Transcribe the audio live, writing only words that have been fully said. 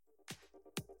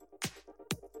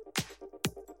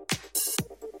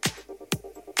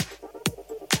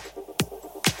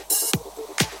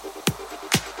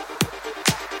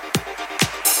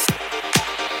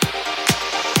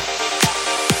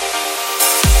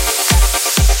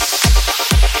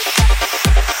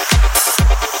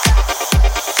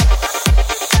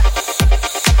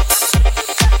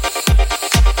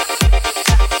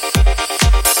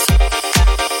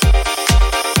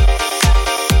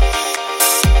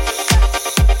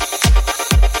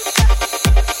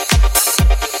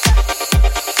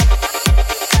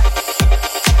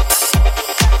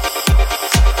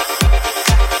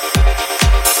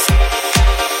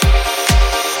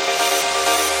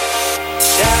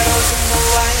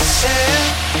white sand,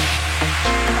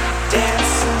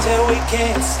 dance until we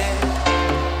can't stand.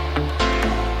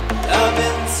 Love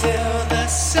until the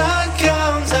sun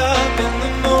comes up and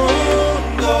the moon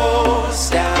goes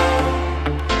down.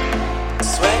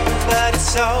 Sweating but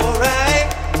it's alright.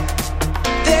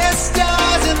 There's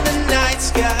stars in the night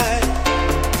sky,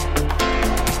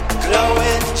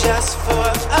 glowing just for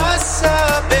us, a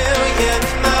billion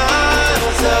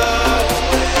miles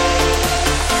away.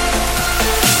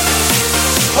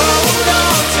 Hold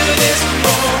on to this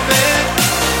moment.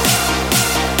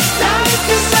 Life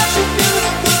is such a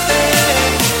beautiful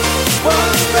thing.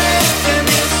 One breath and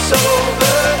it's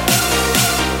over.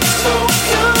 So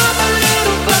come a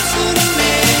little closer to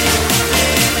me.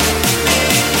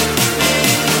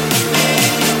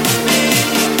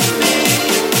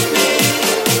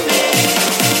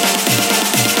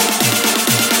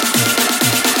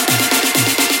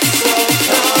 So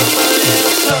come a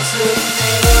little closer to me.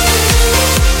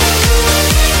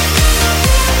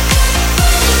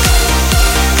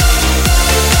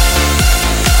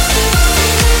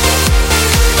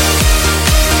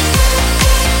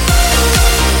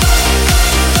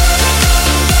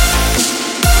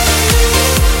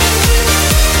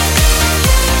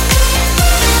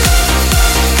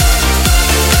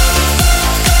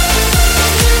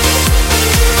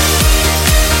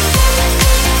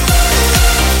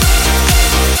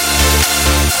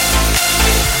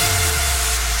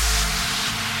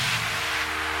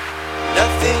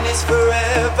 Nothing is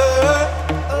forever,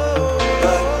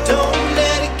 but don't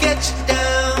let it get you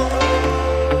down.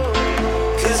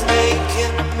 'Cause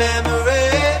making a memory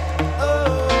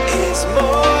is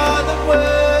more than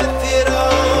worth it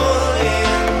all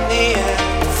in the end.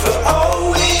 For all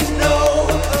we know,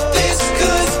 this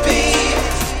could be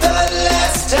the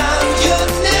last time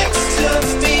you're next to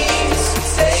me. So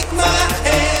take my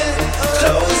hand,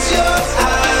 close your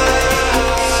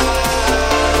eyes.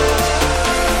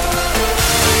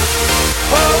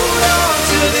 Hold on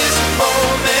to this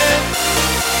moment.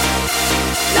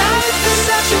 Life is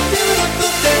such a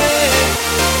beautiful thing.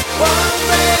 One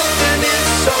breath and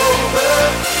it's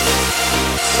over.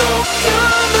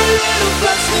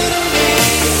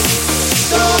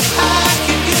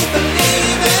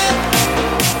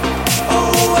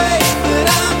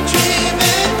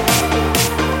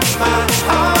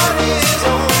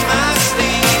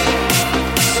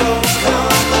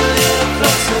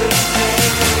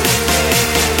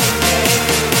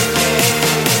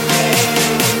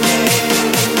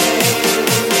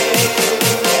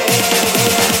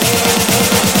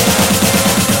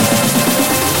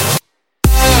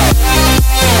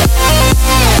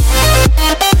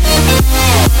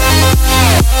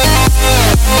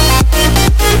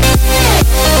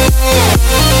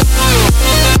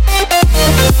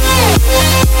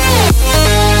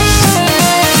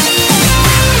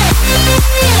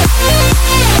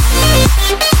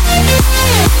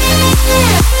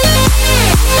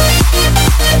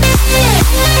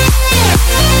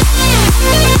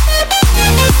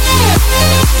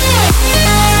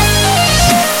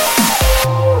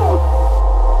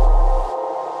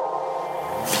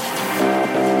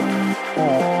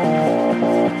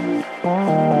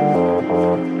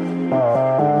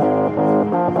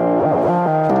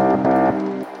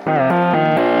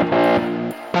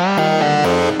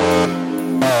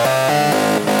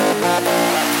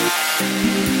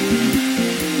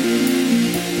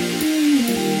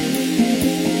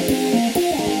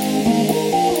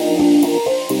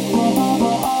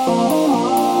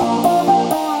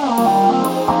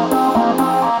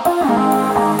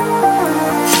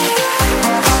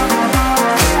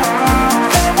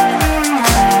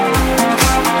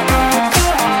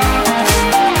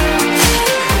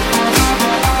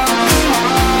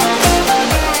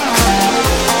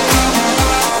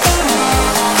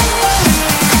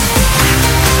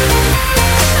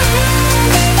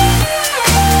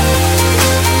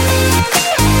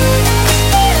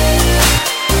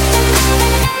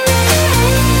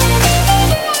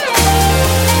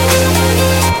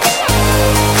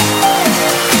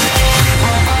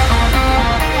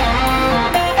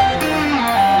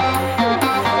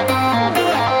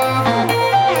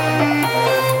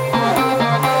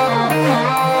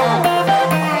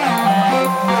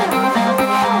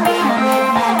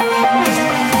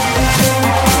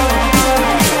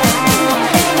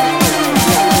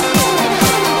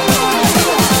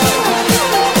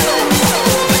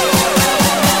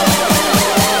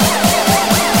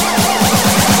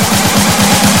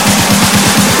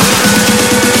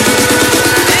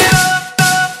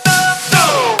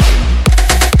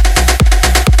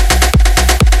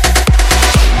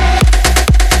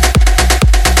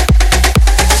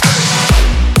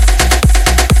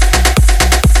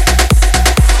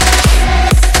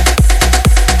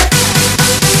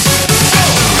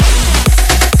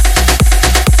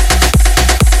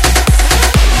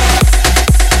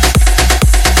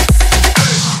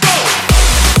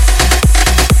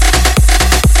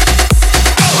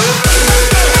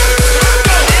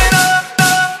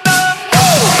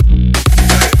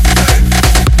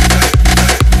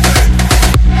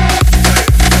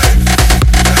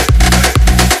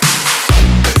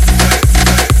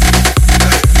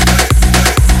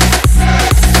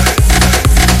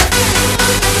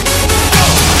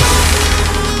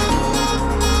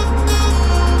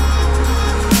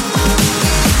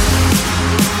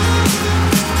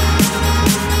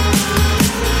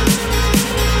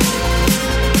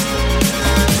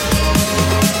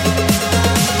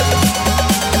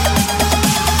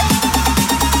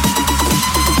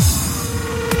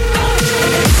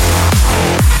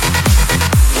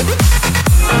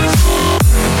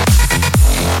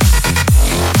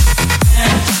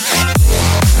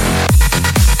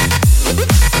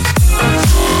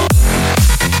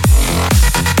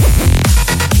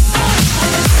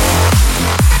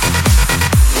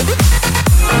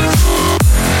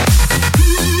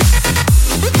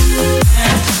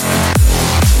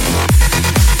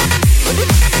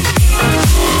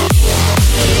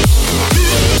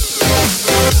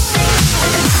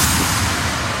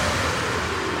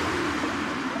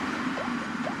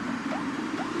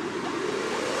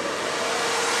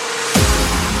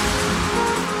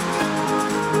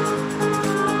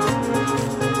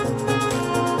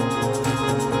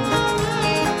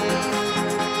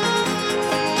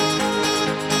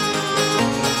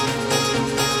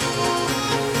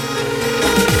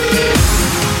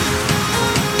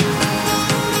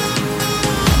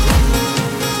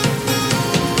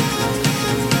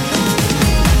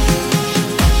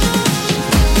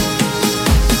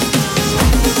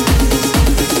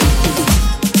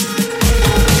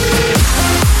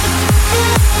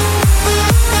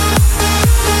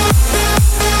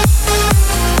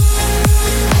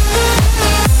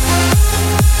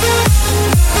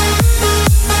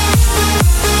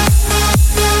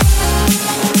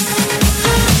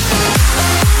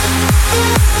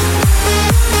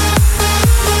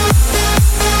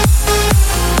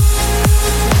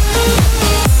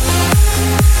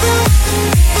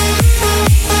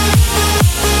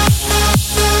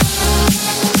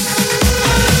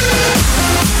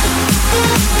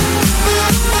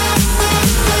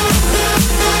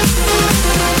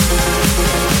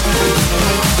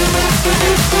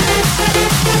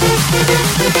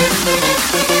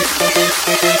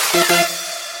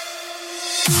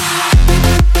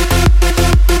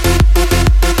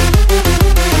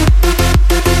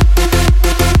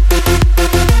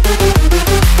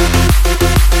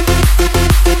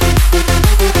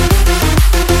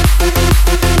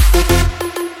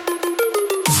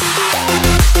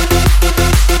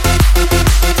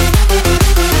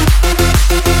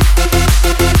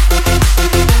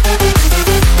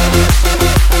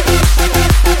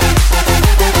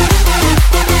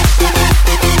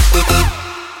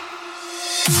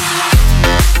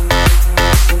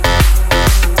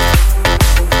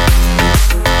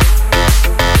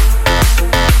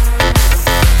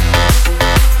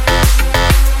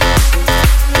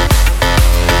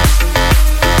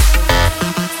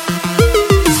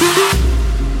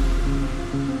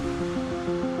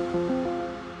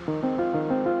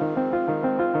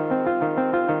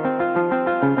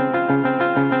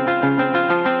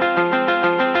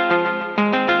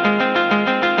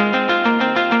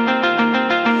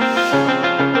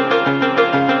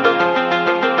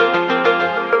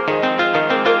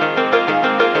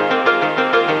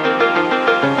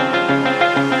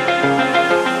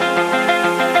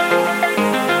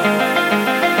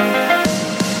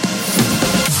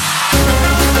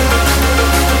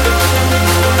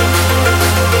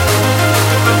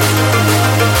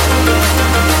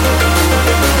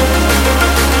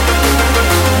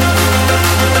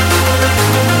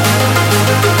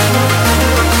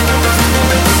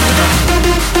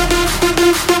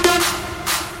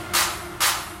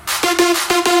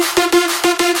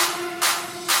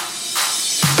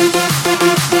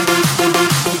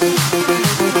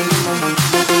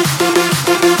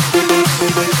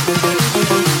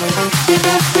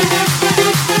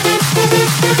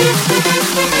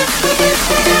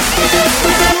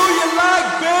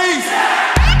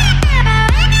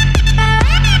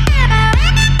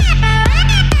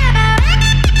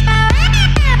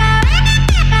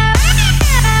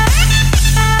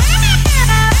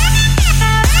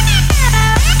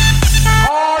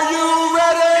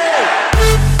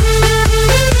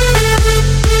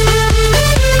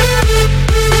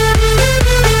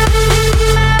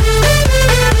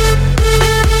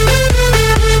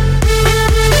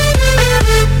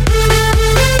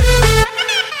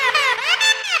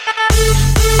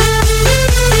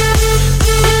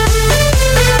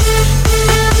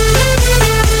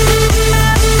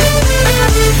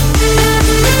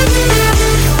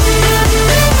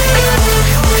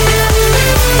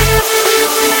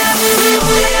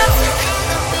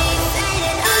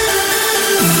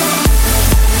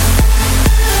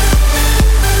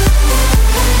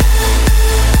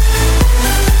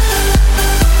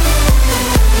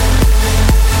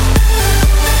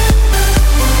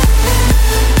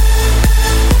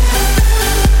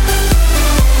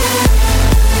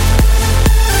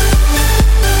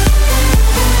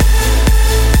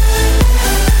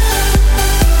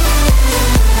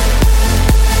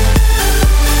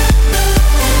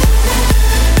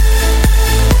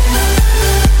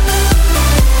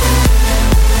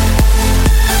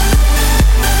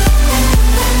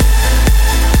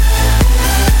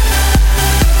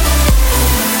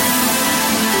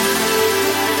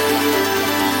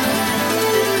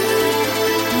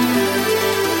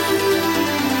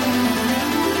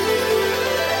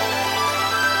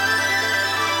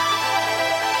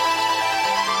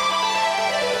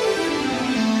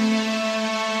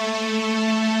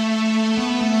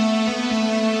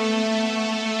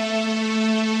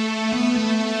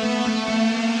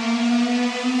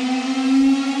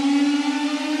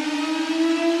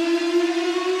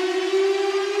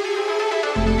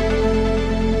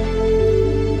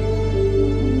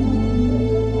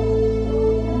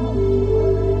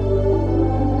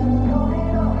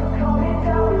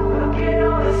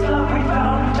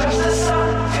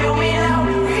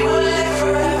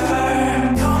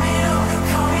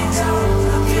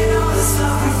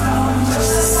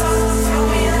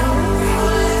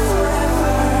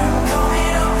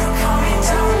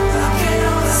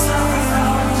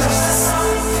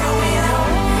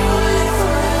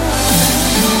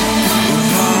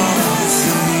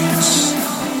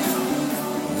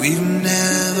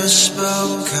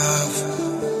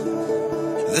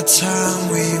 the time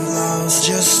we've lost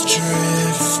just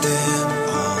drifting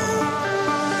on.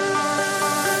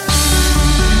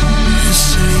 The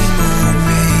same old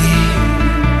me,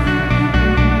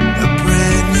 a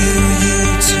brand new you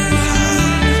to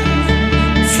hide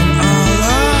from all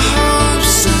our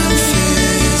hopes and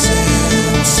fears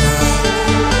inside.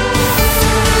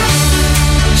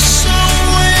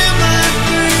 Somewhere my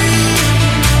brain,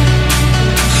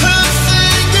 her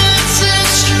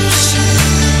fingertips you see,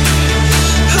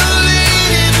 her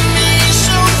leading me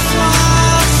so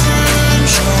far from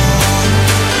shore.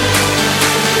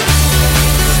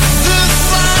 The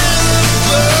fire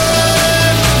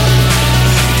burn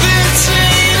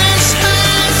between us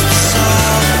has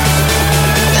dissolved,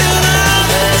 and all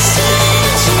that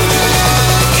seems to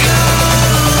work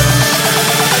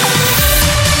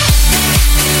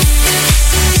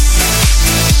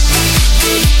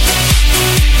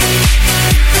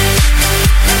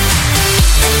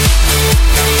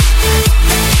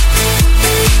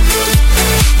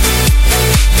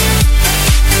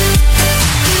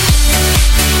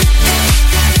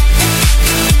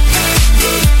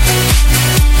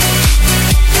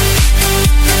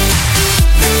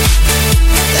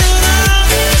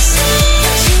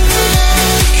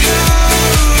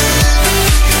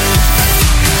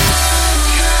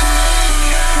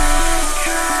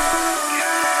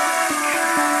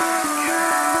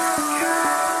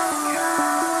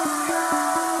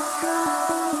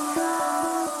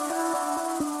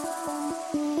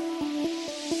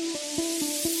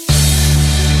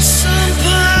some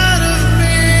part of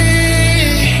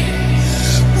me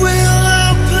will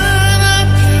open up,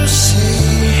 you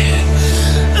see,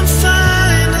 and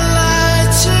find a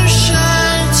light to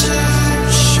shine to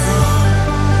show.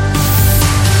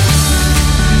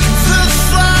 The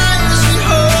fires we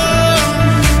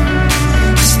hold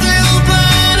still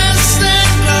burn and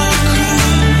stand no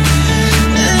cold,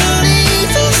 and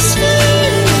even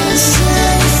smell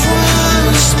safe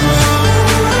once more.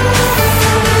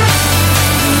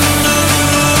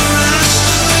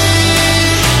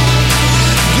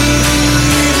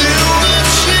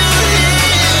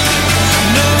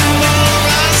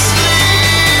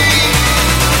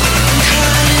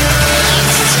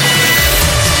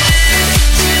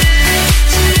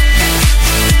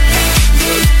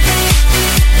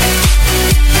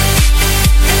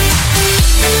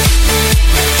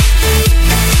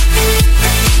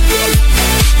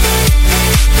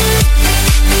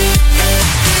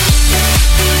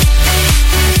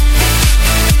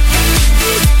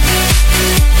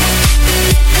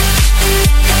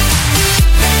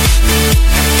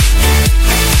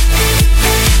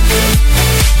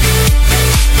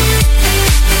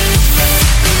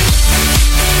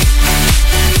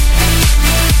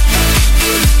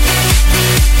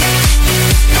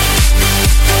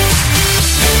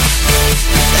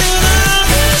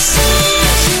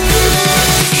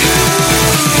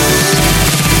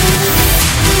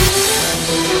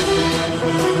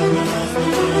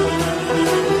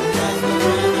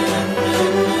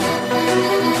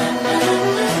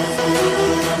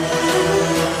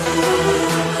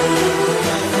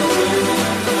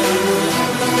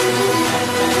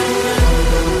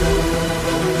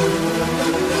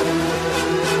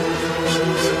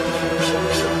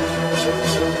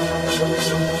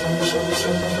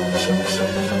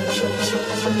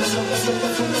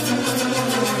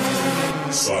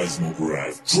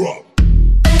 Seismograph drop.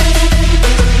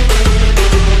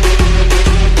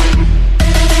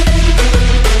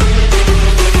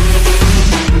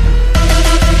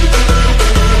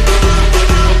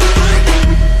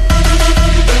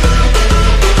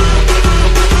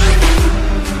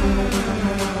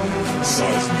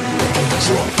 Seismograph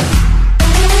drop.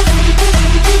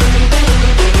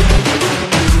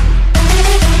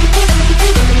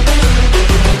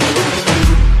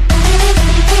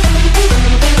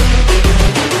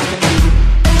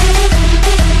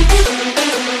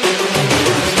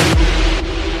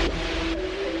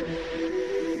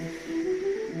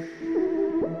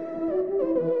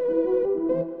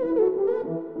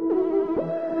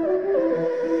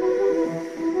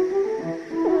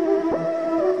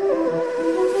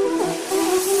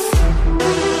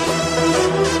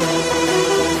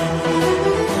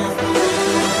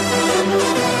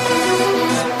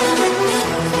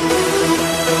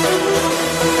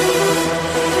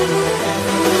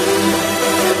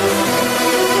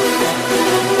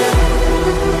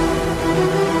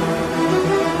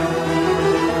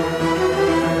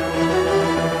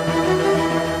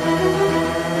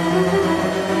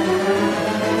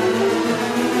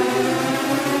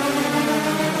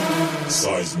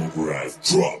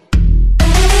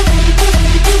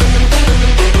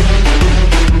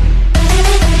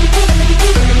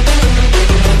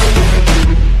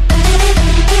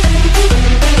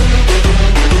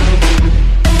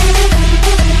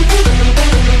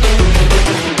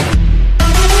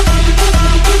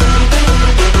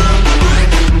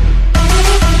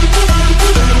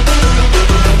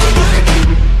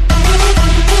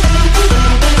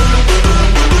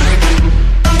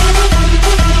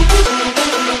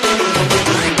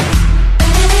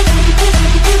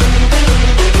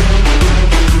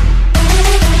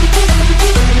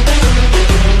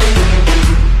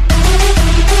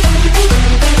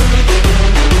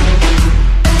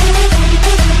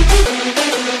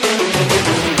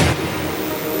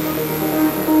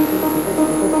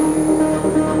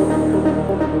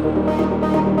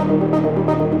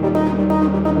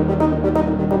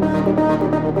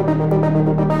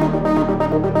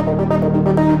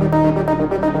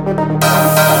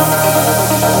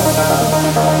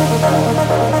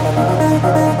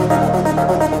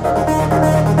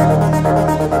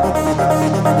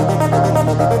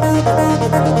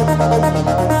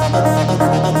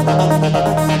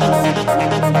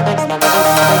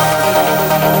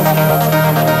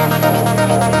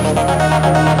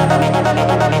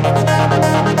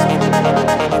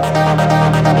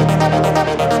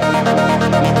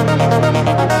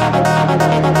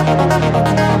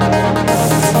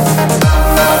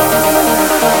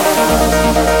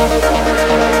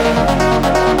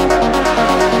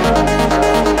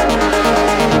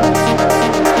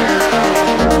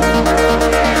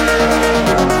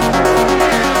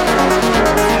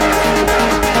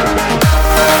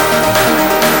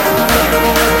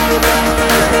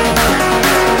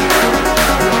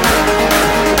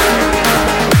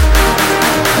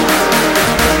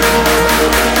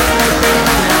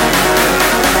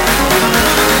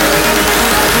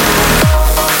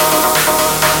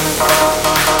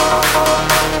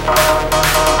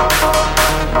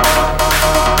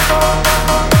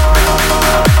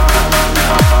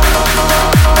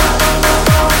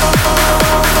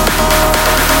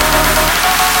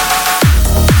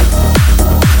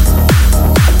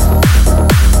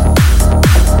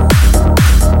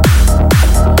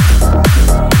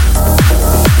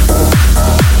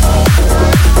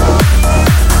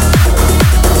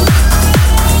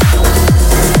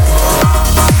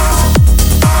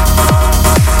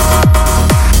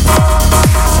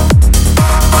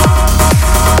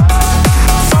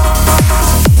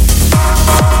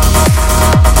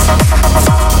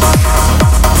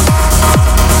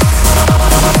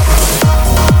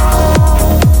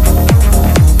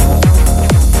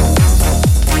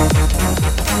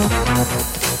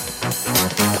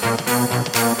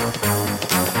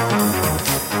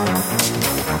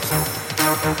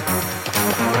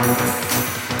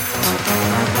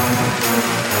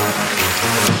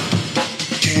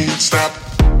 Can't stop.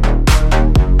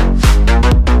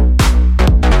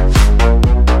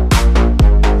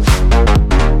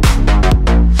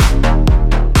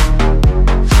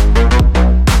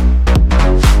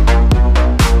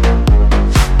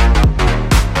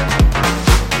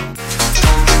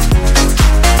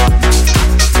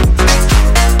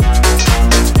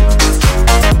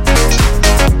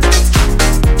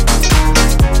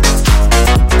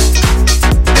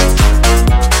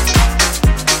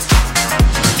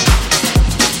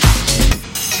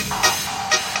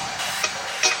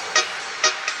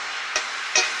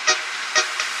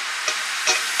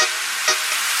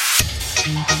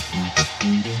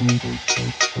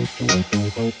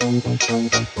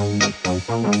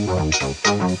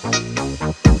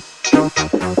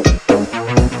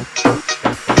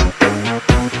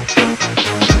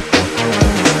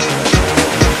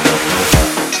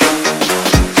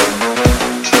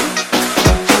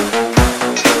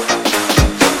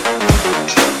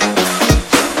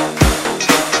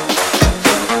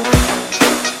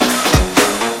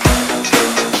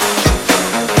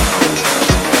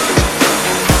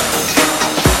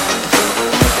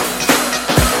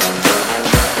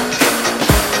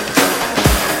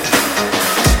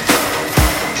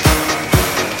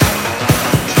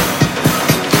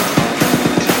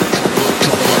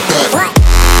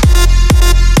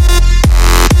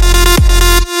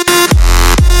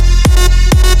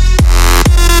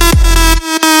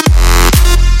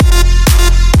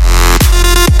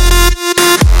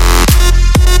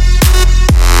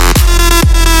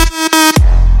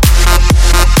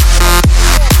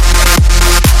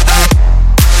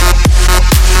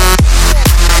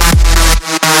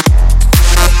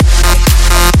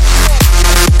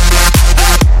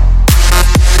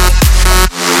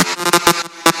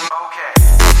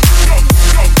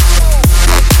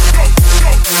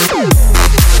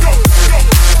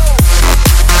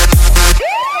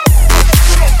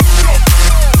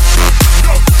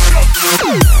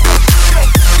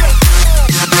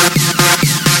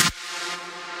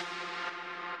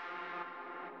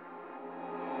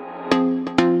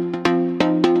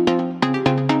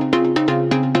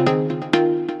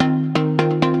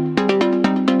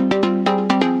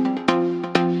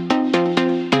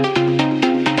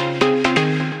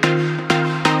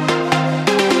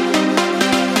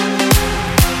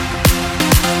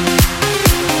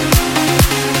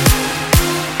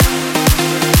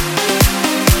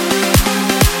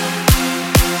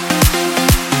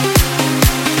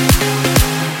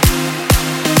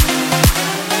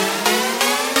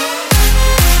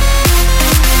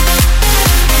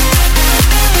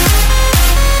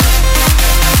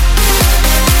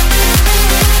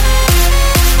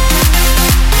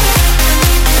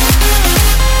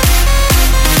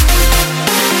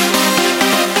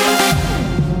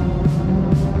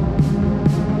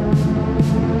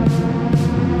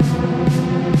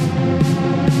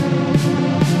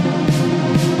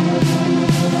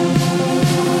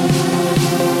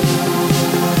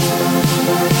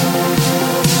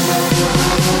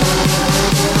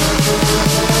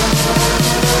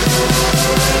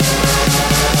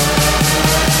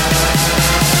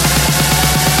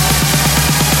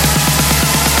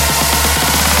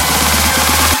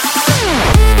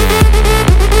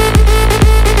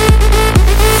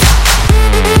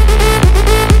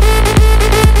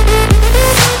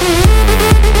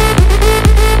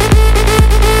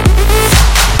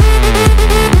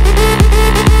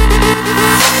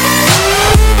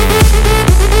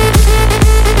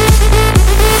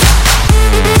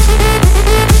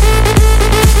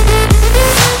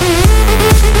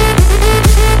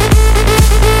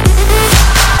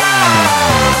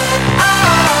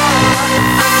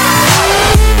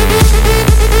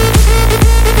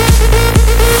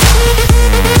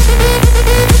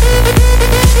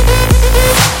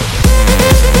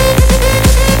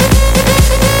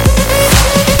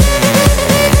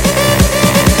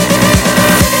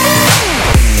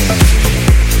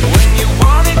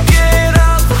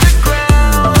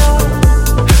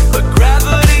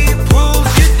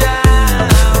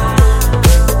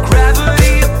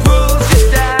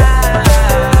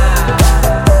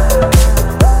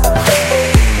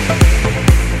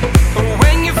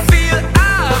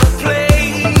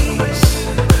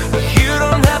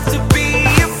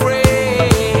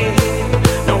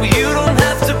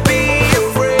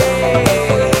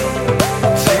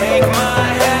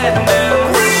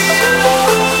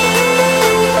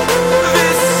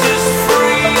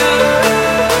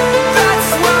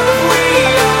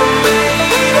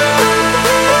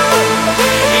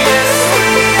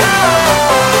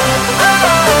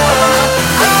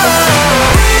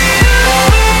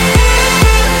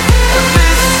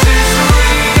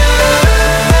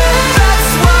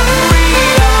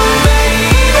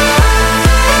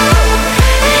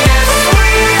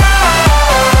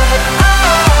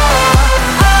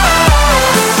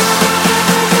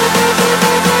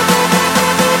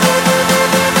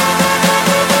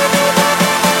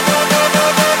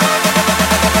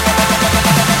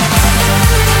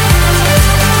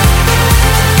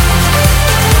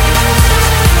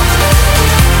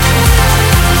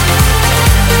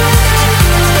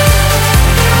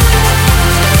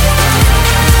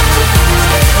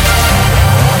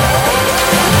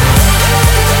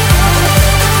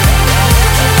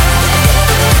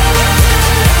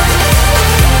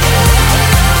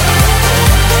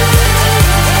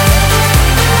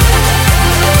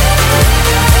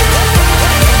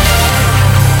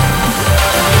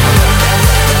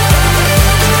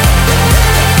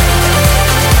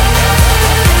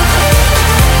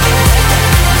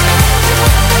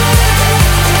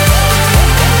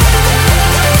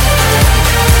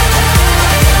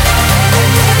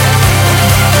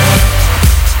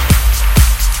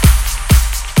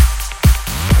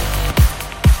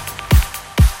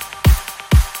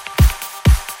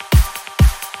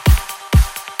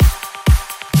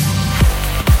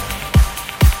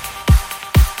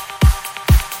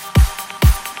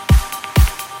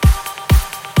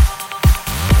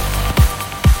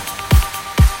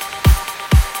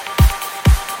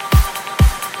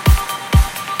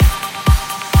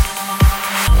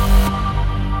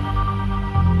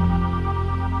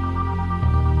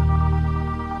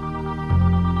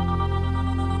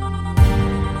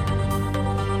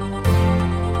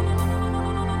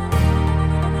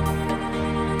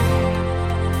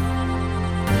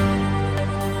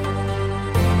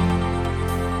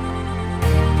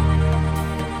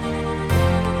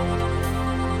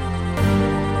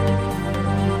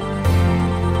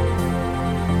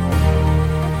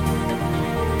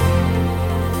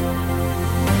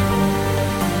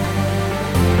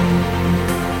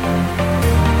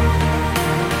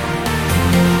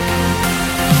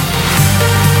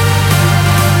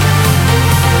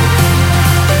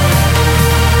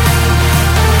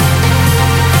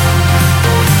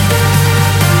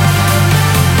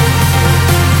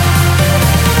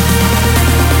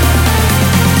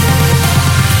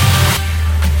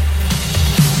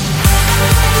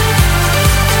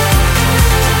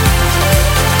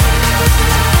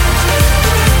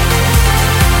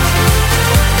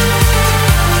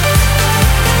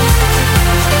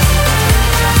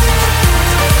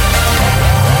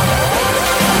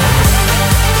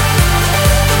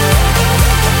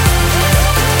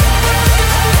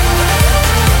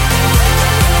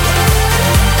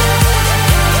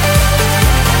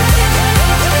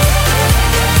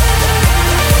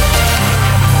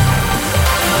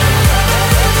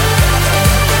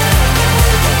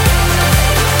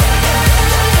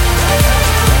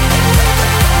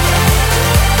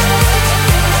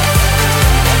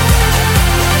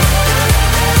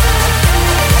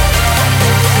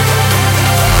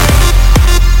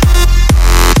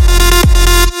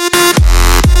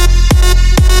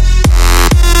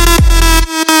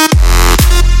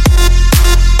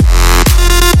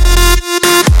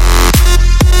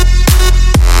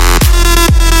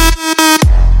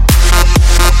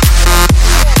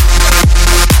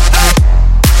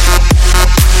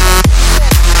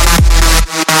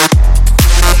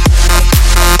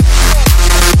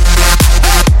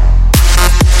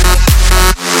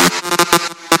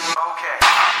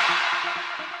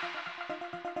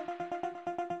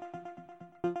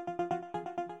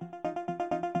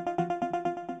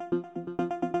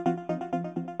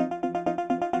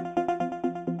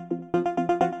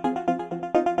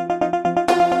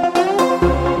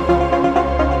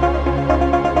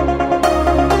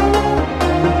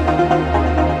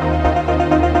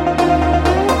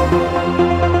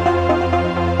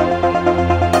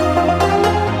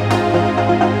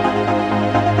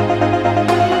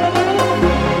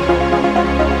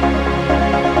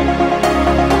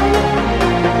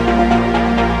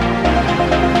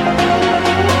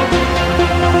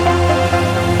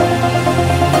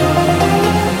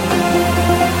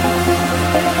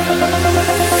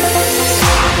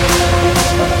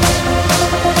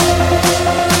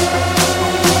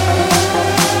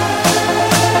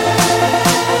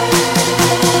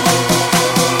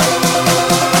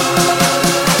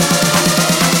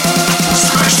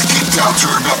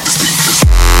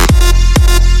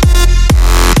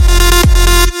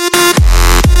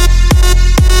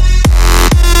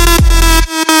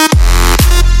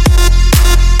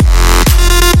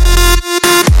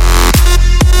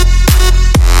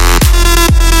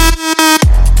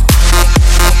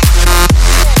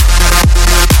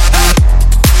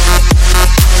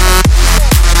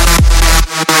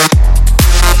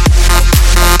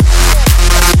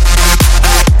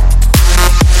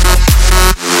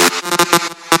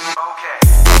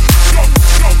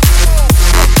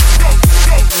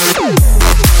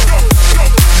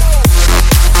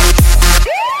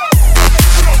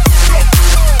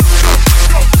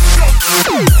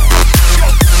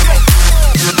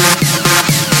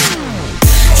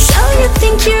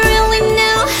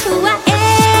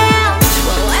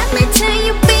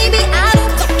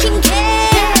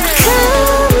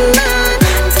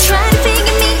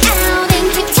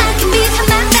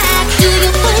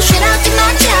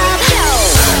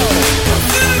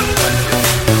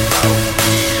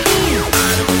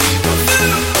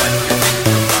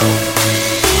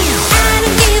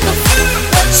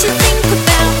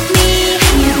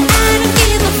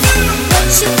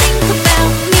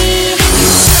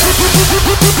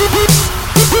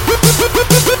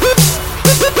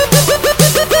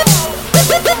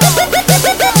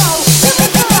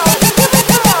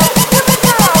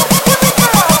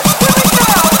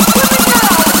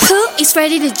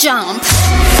 ready to jump.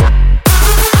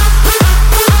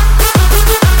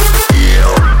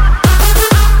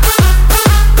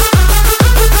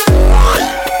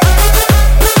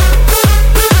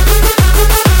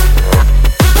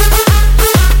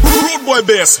 Rude boy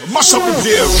bass, mash up the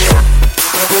place.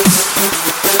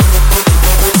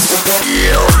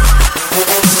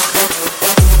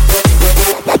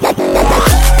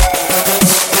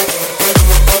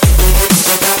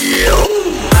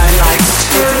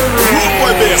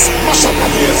 Mash up the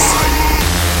place.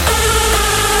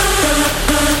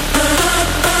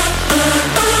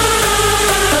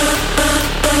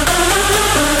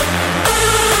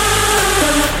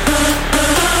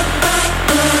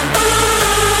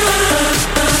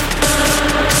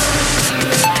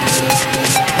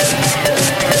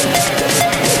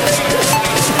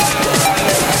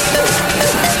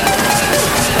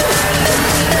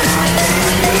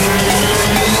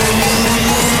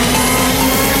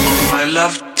 I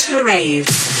love to rave.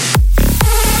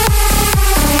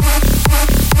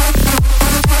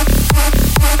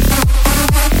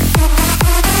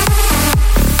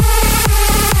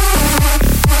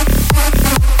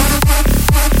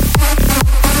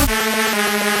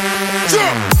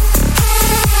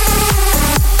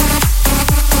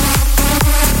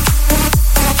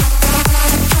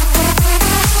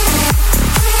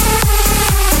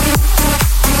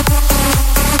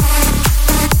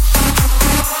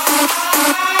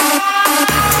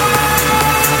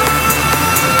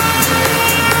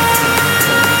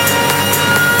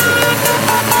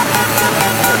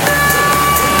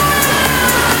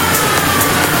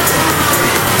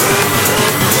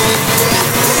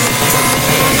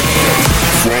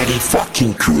 Freddy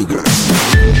fucking Krueger.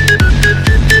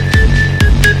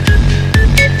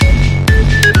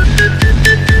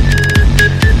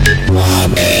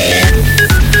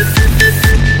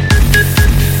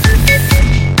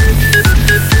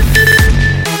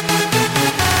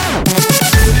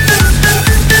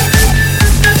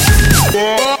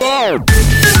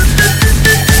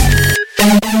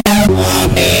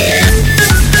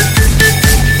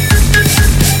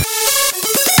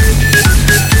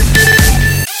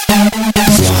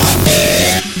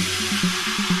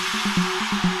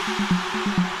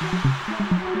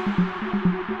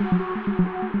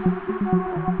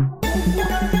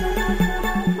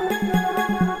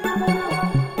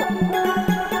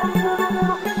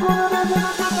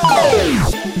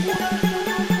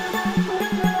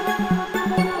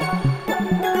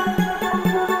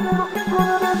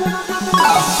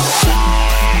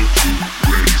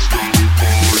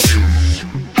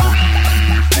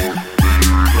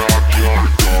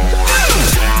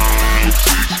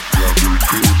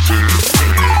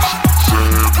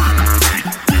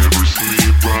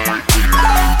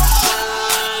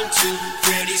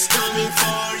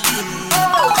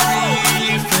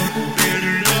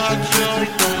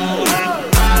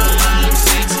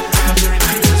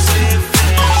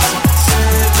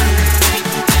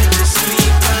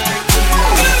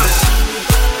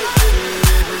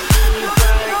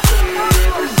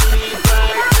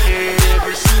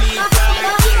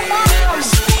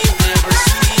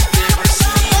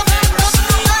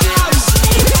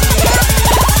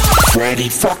 Freddy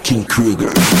fucking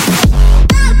Krueger.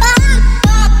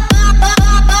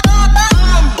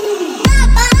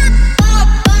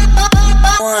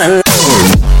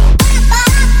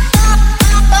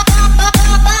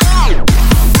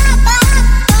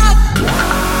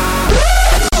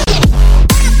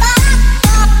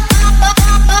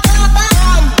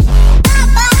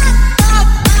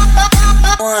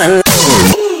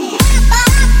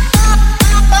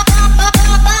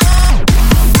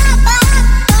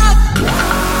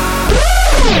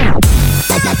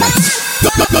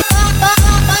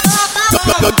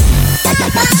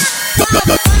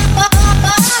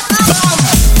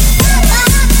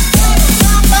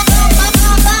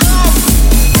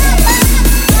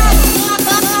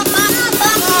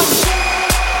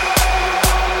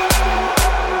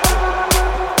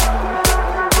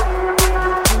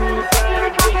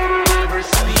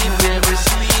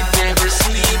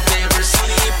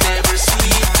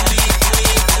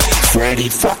 Freddy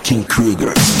fucking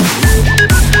Krueger.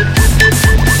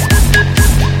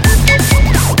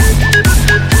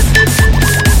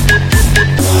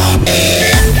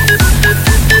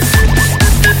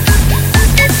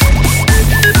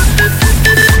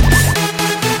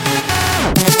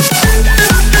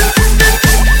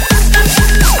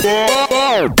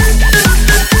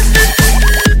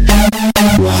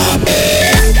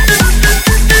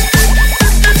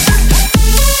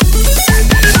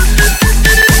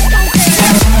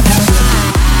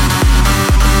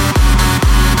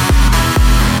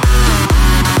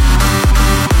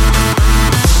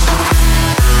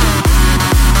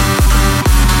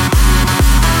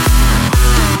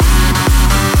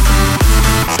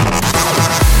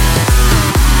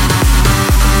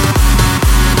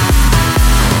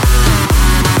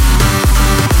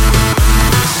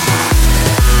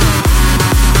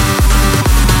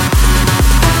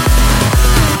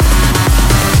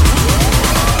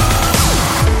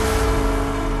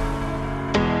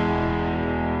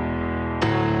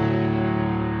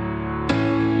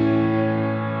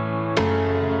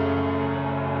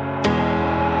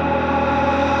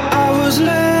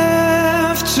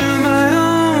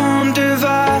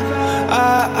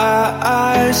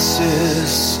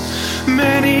 crisis.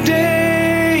 Many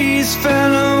days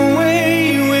fell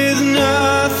away with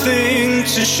nothing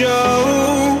to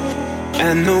show,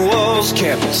 and the walls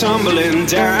kept tumbling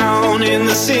down in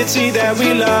the city that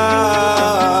we love.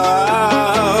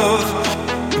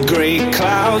 Great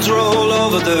clouds roll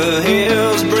over the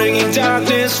hills, bringing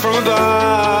darkness from above.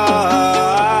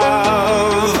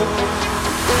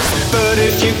 But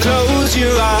if you close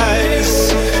your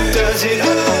eyes, does it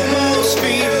almost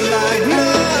feel like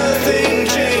nothing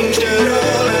changed at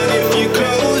all? And if you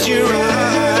close your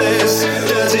eyes,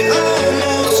 does it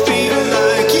almost feel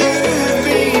like you've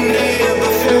been here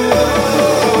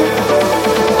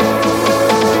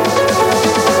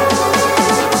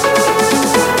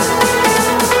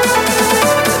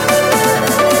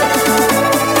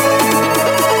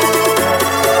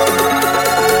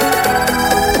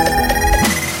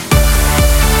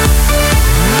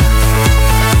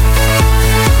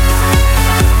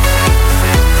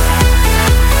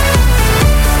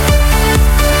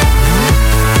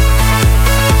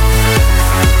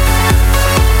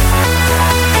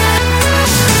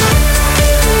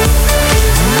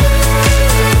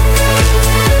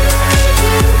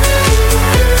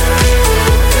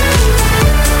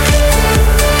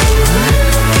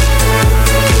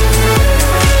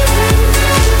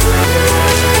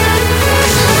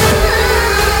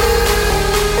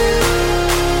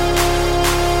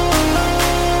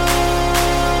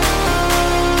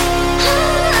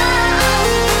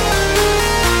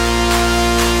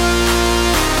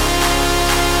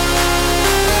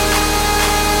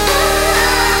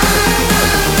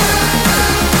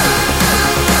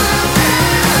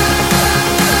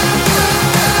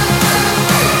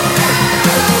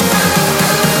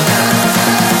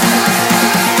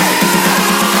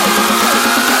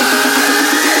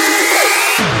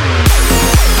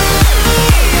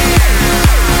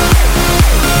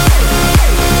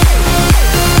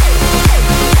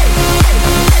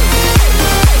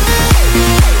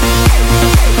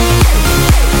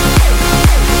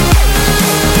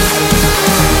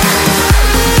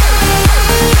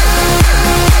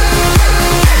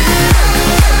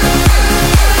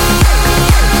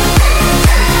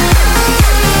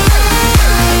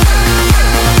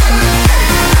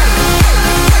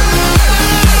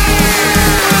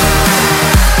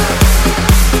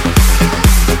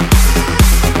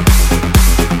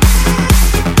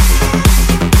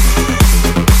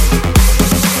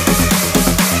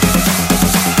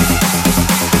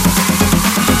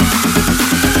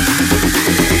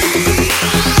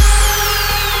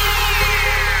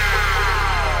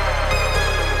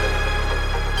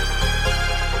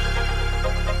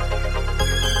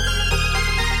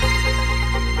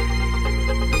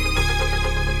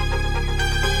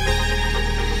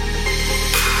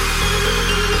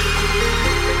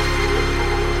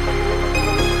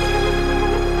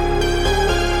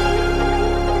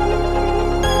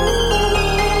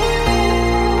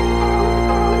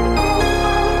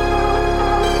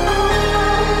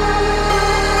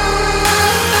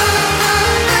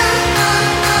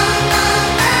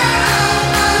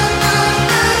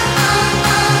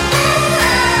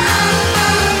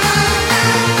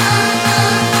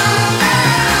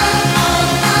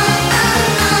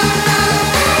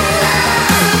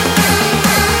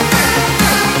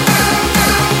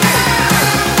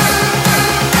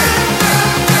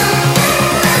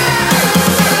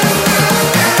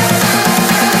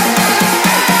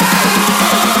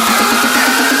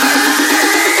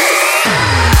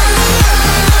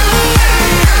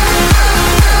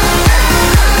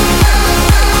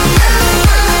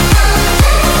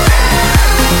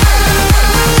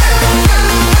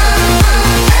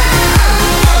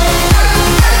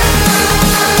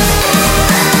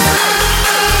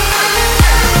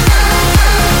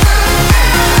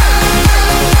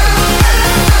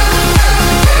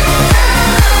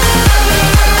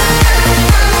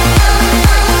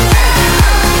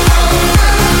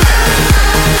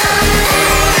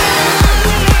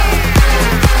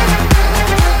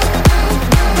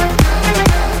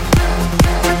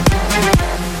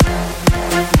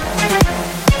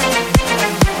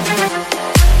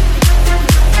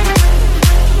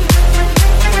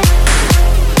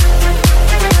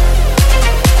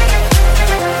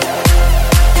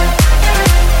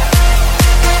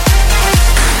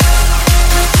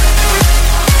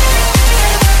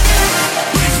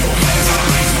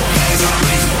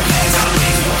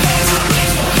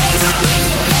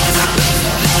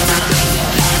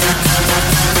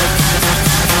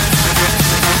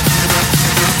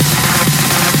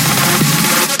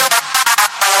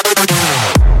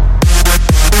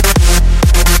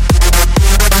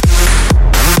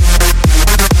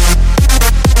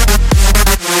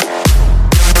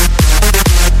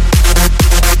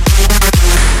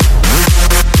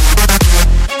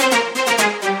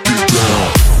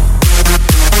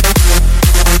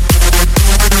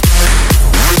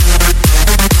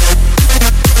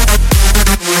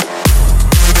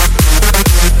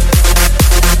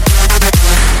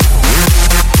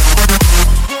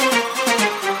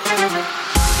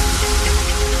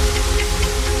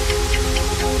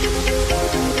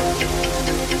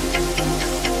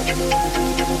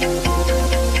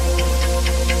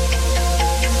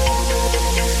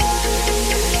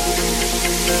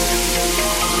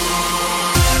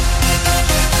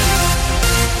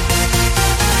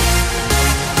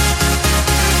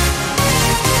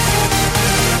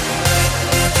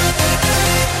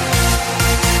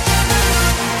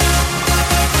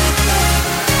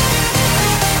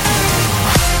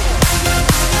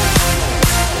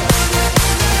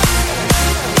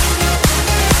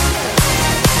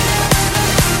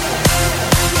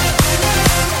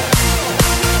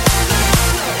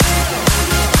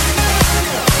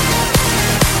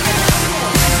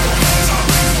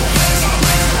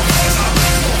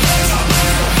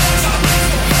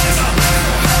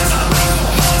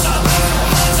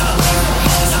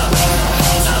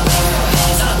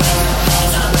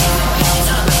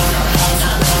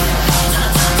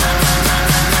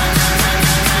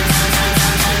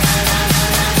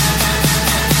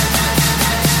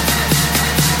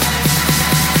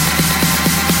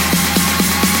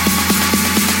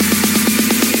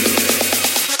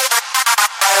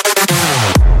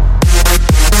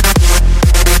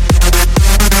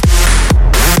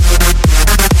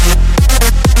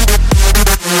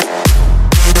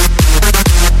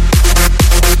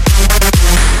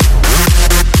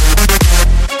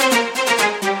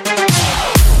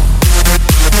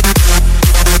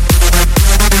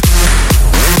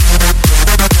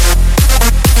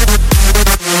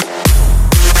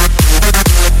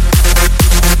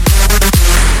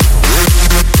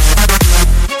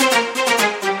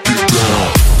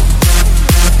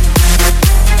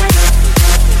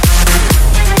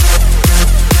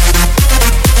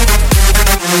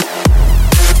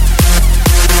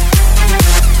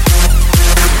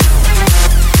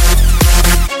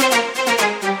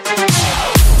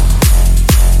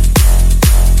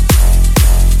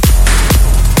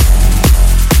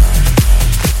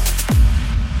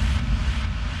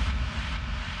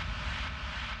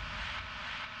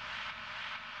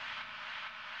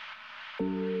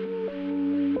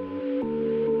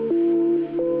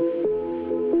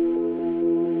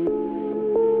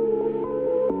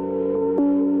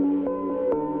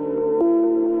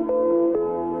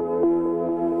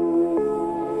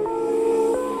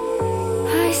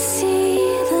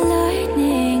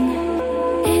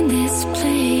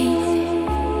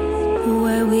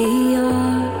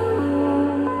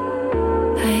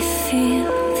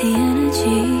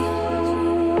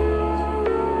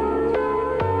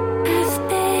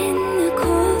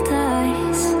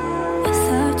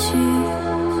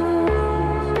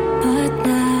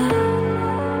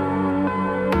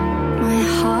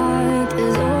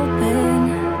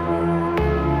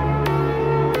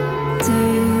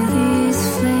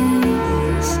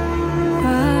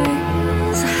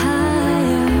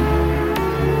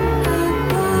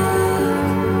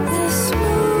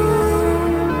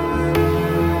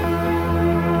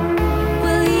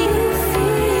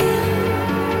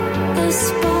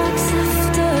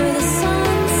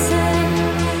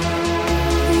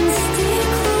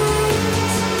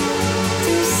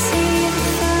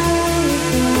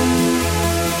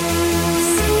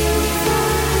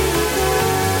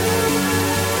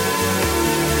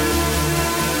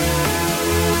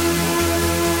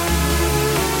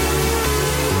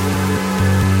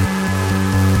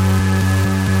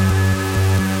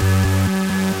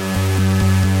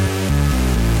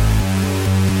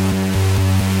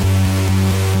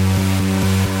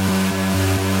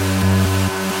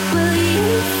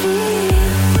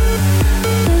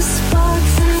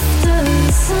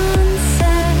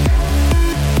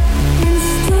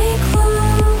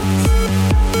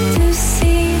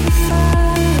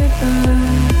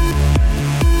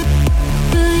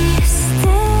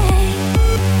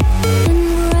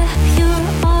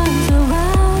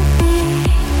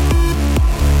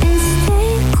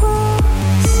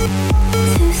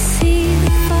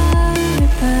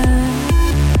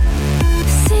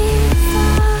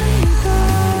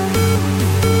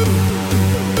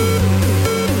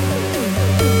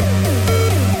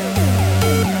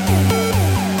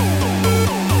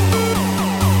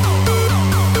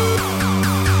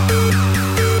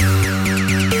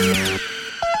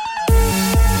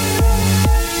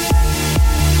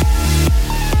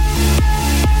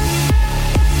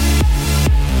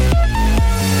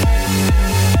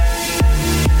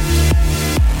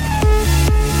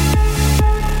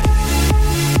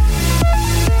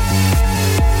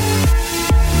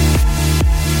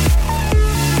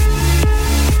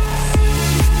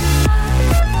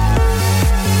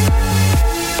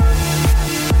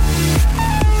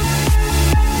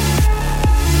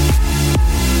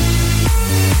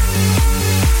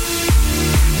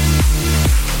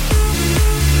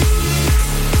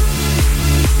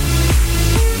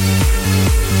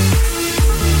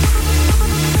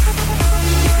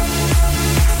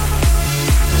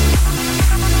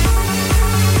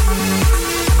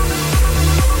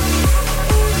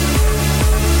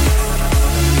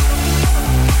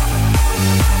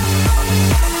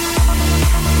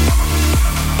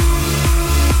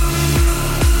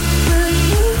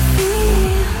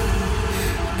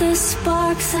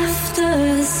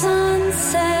after the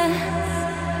sunset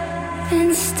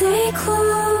and stay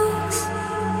close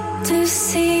to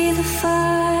see the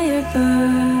fire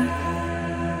burn.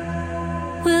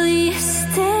 Will you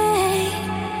stay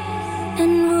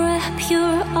and wrap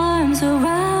your arms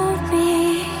around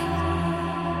me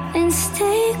and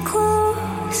stay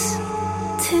close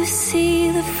to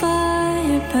see the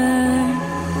fire burn?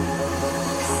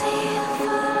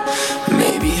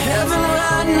 Maybe heaven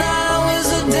right now is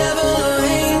a devil or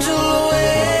angel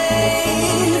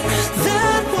away.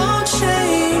 That won't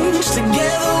change.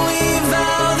 Together we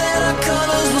vow that our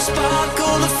colors will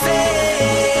sparkle the fade.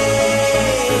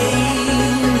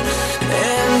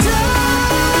 And I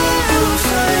will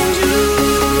find you.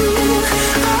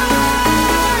 I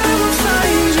will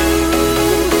find you.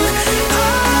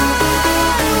 I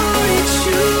will reach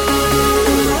you.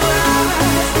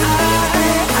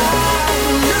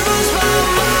 Lose my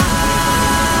mind.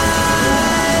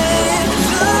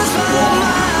 Lose my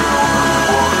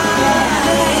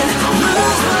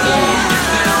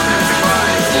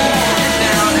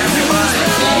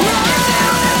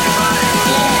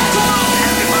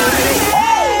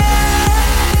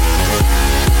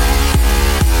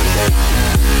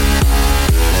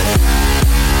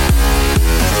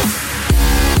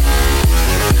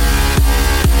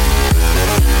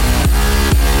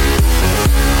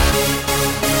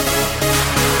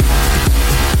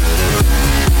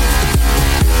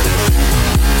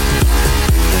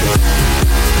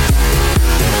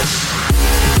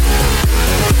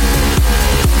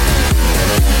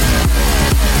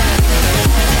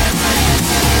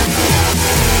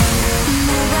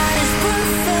Nobody's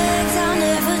perfect, I'll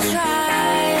never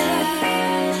try.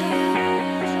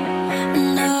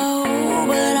 No,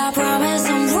 but I promise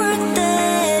I'm worth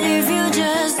it if you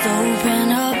just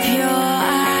open up your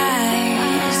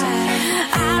eyes.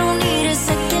 I don't need a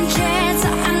second chance,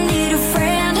 I need a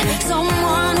friend,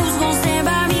 someone who's gonna stand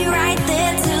by me right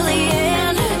there till the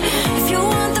end. If you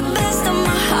want the best of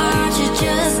my heart, you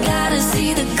just gotta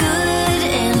see the good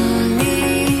in me.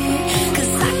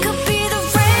 'Cause I could be the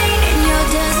rain in your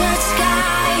desert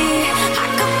sky. I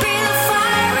could be the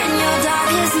fire in your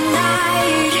darkest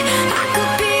night. I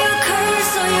could be your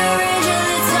curse or your angel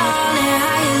that's all in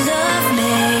how you love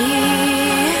me.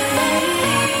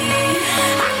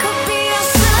 I could be your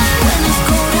sun when it's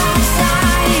cold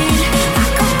outside. I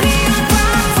could be your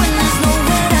rock when there's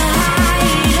nowhere to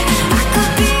hide. I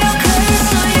could be your curse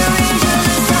or your angel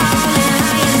that's all in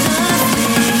how you love me.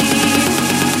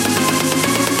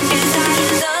 Is how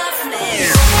you love me.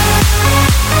 Is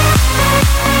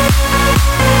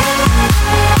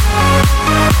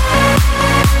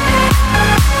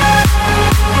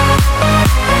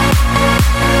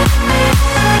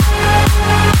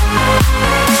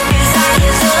how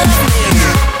you love me.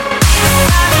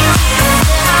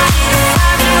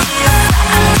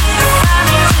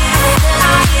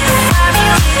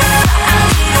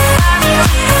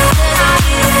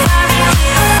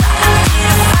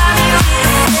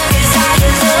 Is how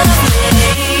you love me.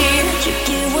 You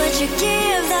give what you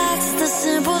give, that's the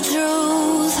simple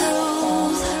truth.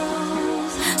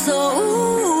 So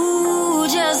ooh,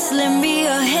 just lend me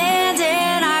a hand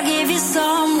and I'll give you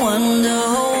someone to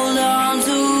hold on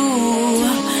to.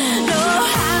 No,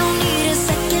 I don't need a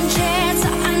second chance,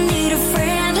 I need a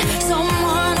friend,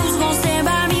 someone who's gonna stand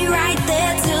by me right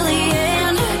there till the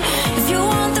end. If you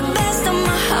want the best of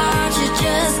my heart, you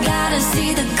just gotta see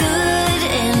the good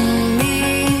in me.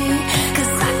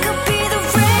 'Cause I could be the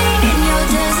rain in your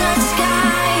desert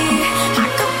sky. I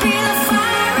could be the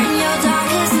fire in your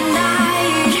darkest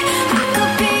night. I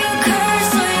could be your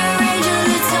curse or your angel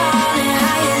that's all in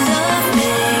how you love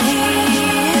me.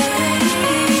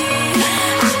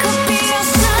 I could be your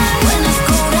sun when it's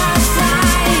cold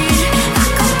outside. I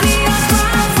could be your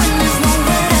rock when there's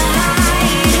nowhere to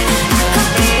hide. I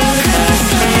could be your curse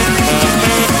or your angel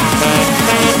that's all in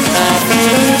how you love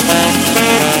me.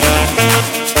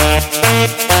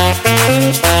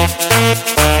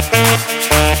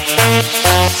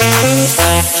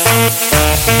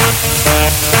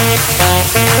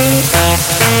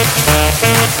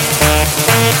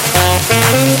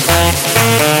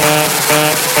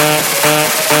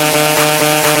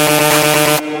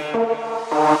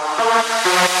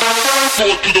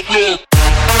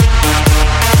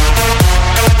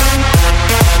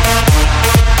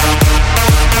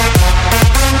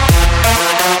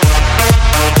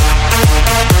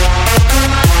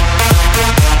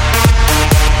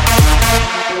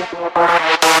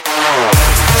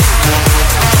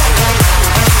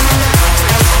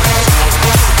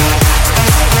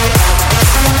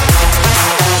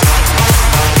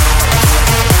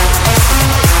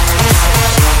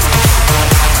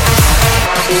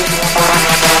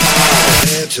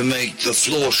 to make the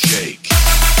floor shake.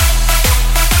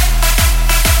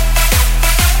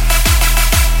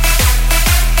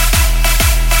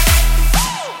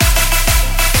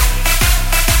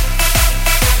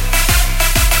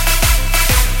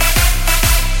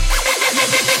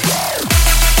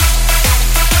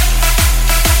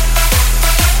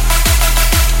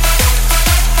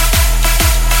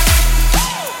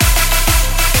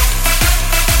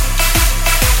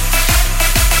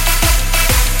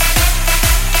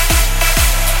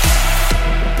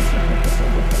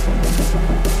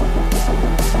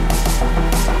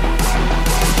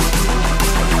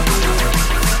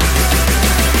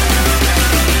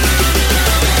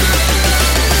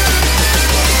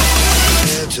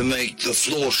 To make the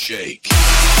floor shake.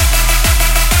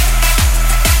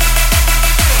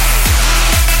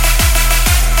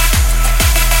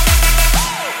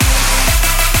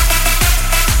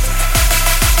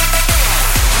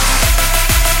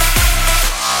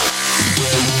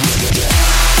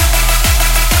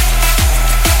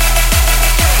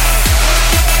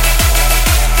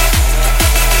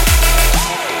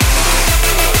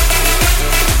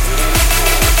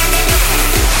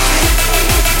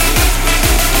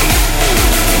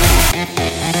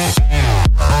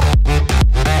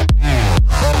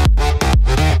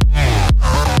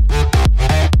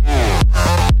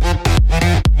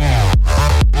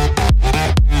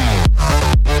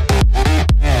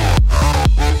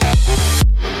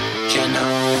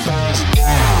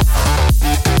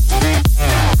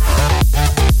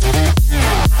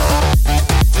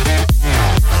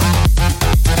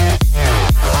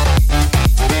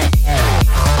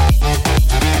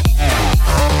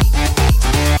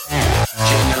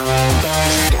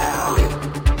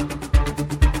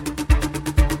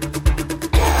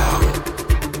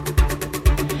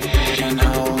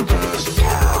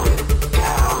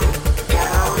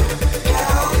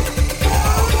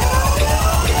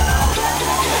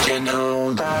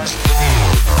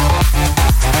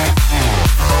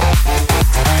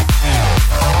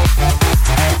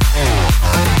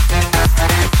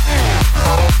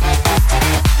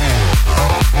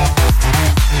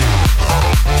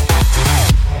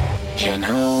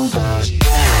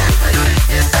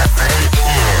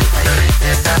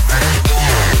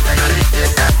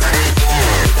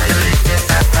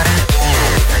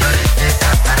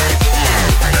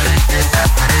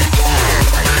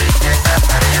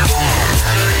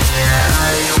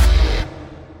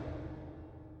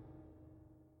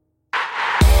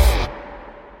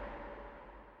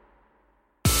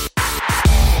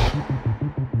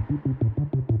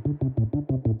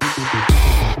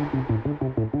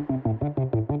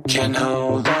 Can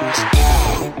hold us.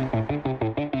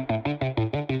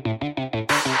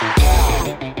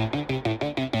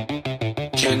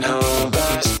 Can hold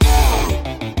us.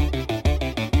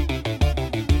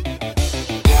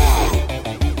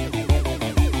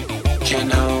 Can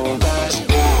hold us.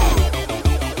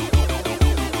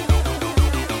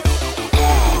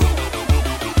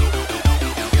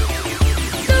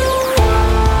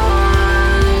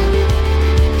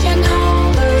 Can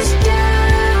hold us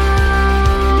down.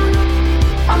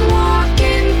 I'm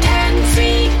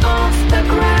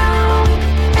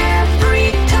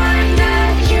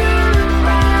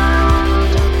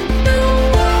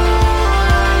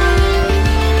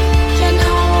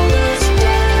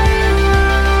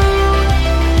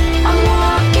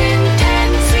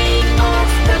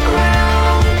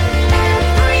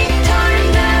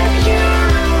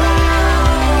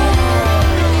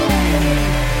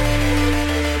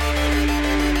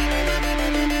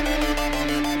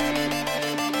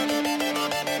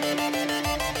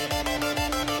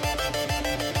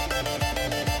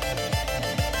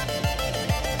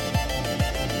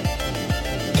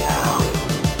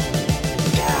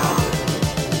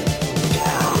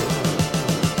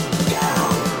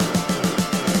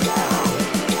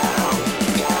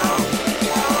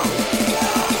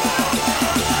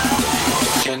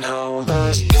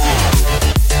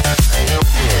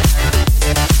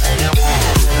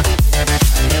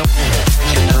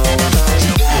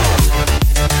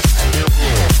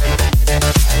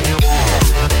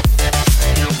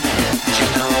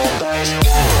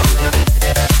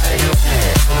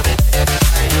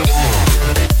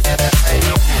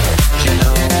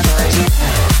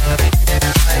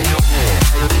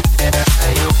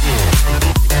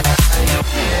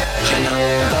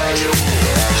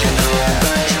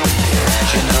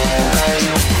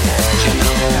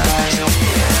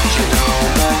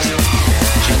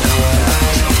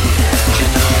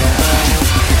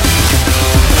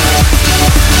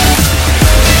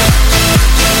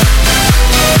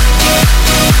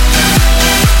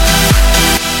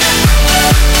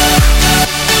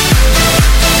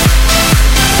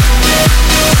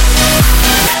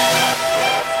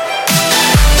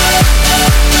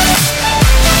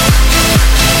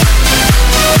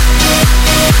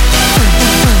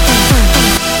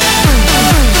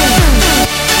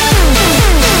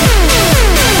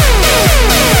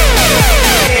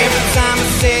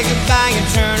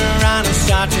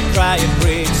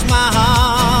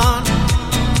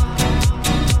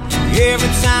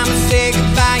say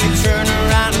goodbye, you turn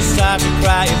around and start to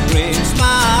cry. It breaks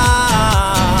my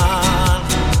heart.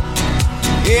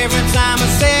 Every time I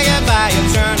say goodbye, you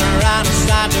turn around and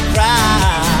start to cry.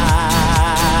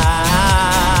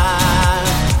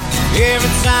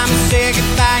 Every time I say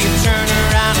goodbye, you turn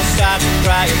around and start to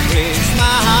cry. It breaks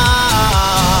my heart.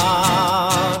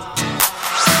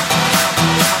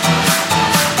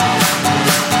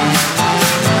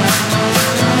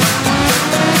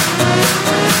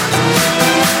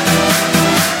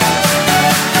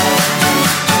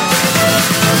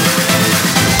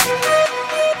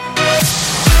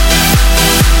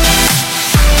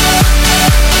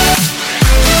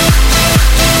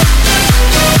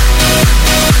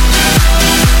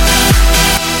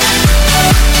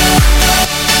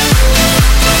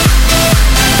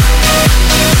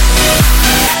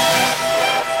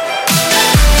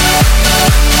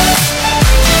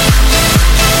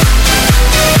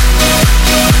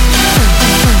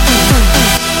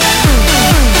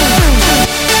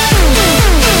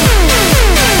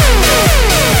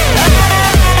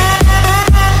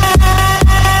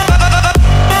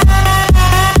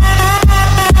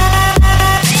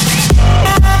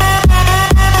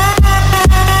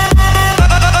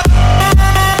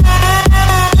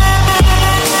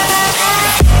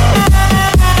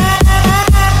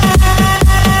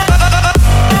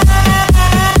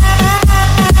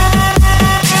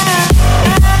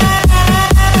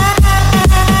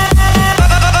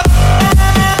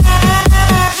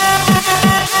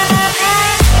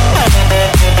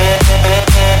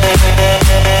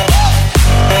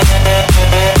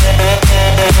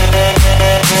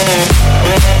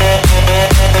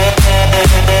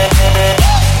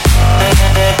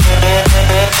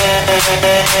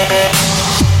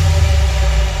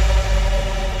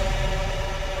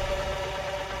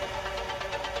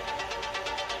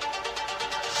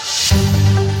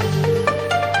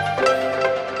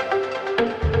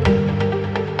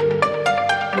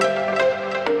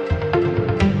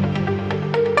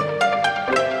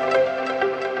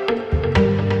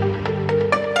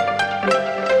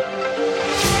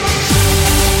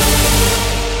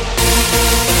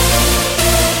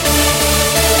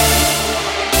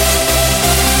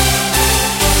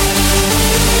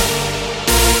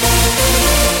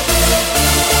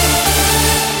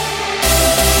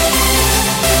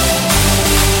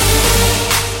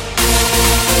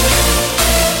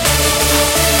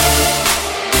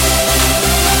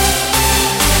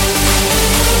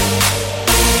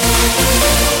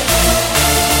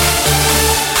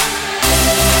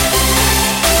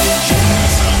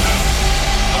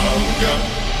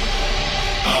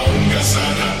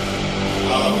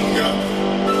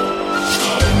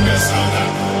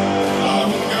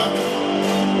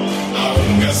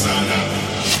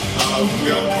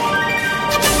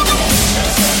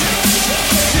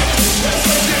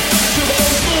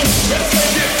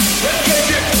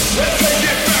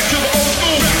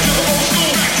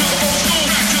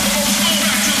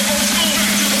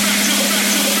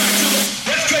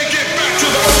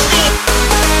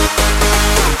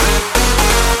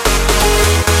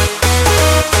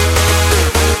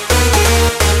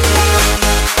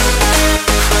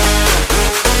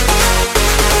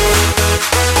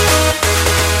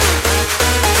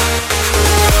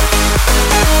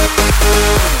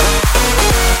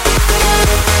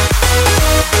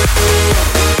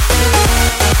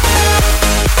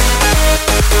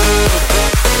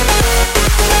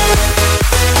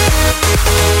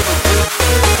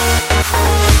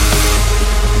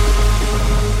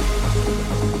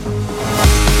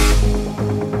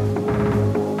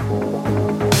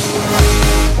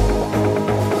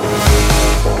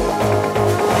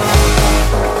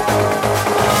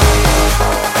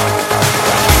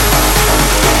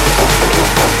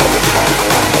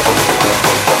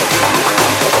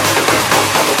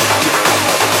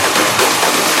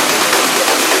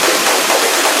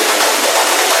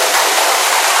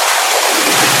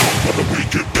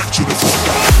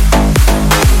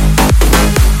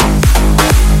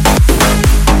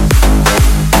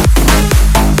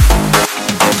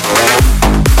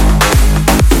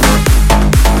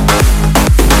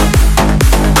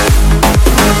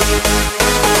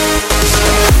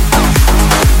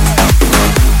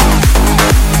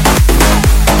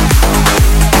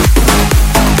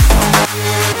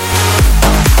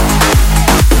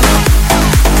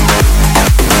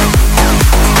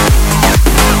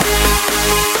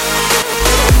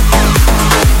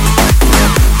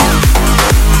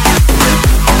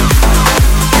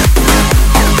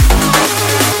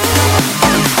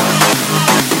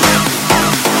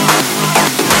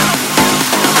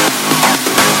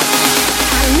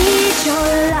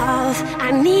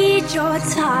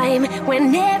 time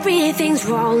when everything's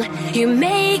wrong, you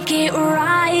make it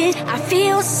right. I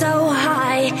feel so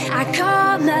high, I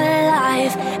come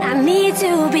alive. I need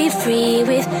to be free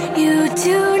with you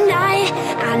tonight.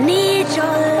 I need your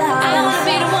love. I'll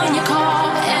be the one you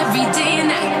call every day and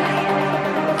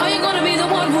night. Are you gonna be the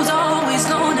one who's always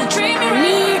gonna treat me right? I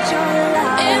need your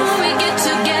love. And when we get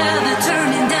together,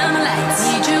 turning down the lights.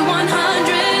 Need you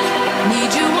 100,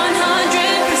 need you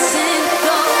 100%.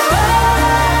 Go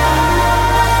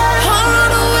I'll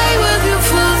run away with your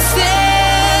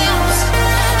footsteps.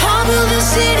 I'll build a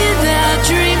city that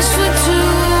drinks for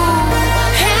two.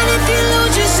 And if you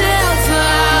lose yourself, I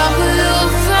will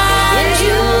find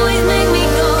you. Always make me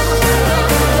go.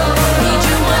 Need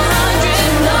you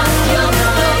 100, no, no, no,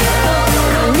 no.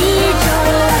 I need your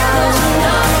love.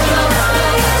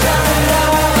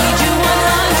 Need you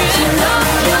 100, no,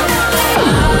 no, no.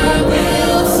 I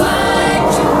will find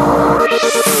you.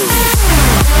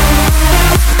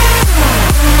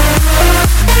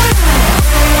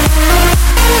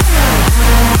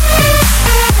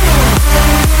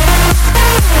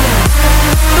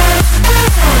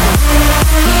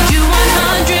 Need you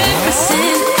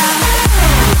 100%.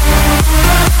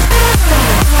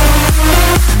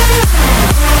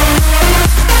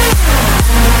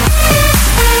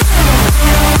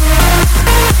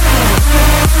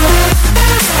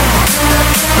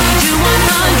 Need you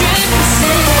 100%.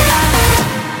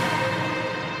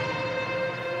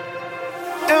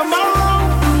 Am I wrong?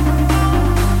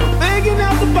 Thinking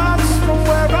out the box from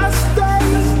where I stay.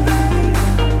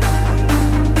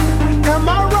 Am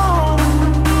I wrong?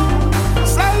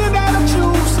 Saying that I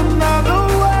choose another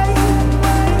way.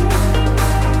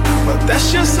 But that's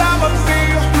just how I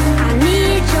feel. I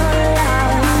need your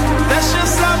love. That's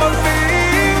just how I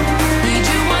feel. Need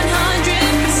you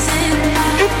 100%.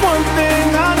 If one thing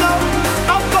I know,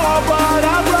 I'm far but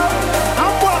I grow.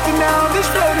 I'm walking down this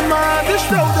road of mine, this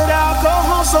road that I'll go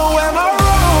home. So am I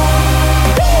wrong?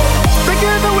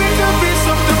 Thinking that we could be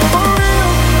something for real.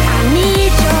 I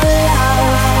need your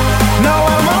love. Now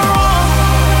am I wrong?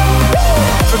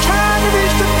 For trying to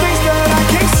reach the things that I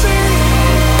can't see.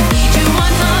 Need you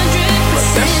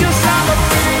That's 100%. just how I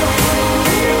feel.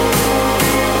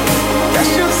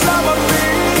 That's just how I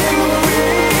feel.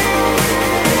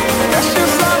 That's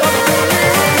just how I feel.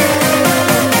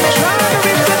 Trying to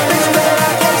reach the things that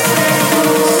I can't see.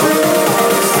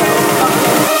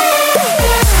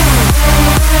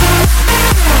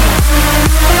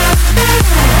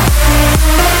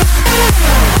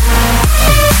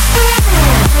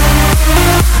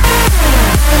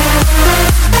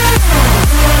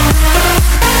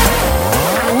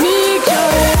 I need your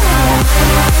love.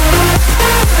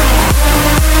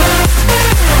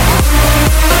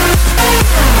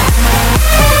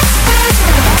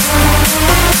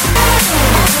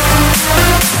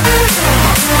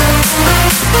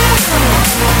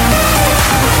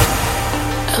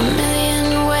 A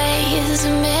million ways, a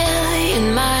million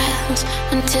miles,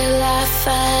 until I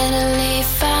finally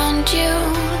found you.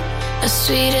 The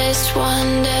sweetest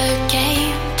wonder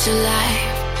came to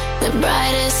life, the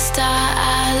brightest star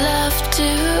I love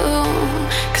to.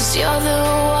 'Cause you're the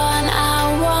one I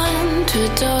want to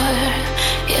adore.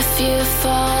 If you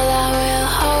fall, I will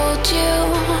hold you.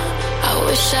 I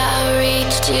wish I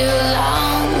reached you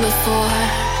long before,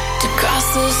 to cross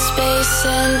the space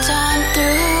and time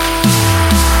through.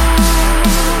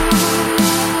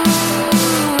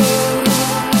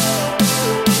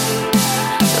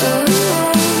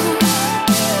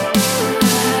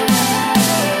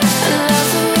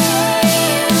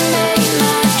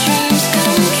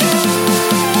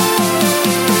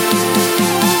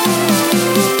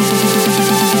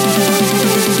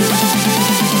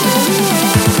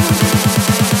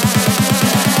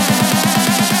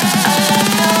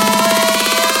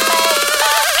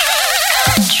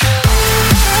 True.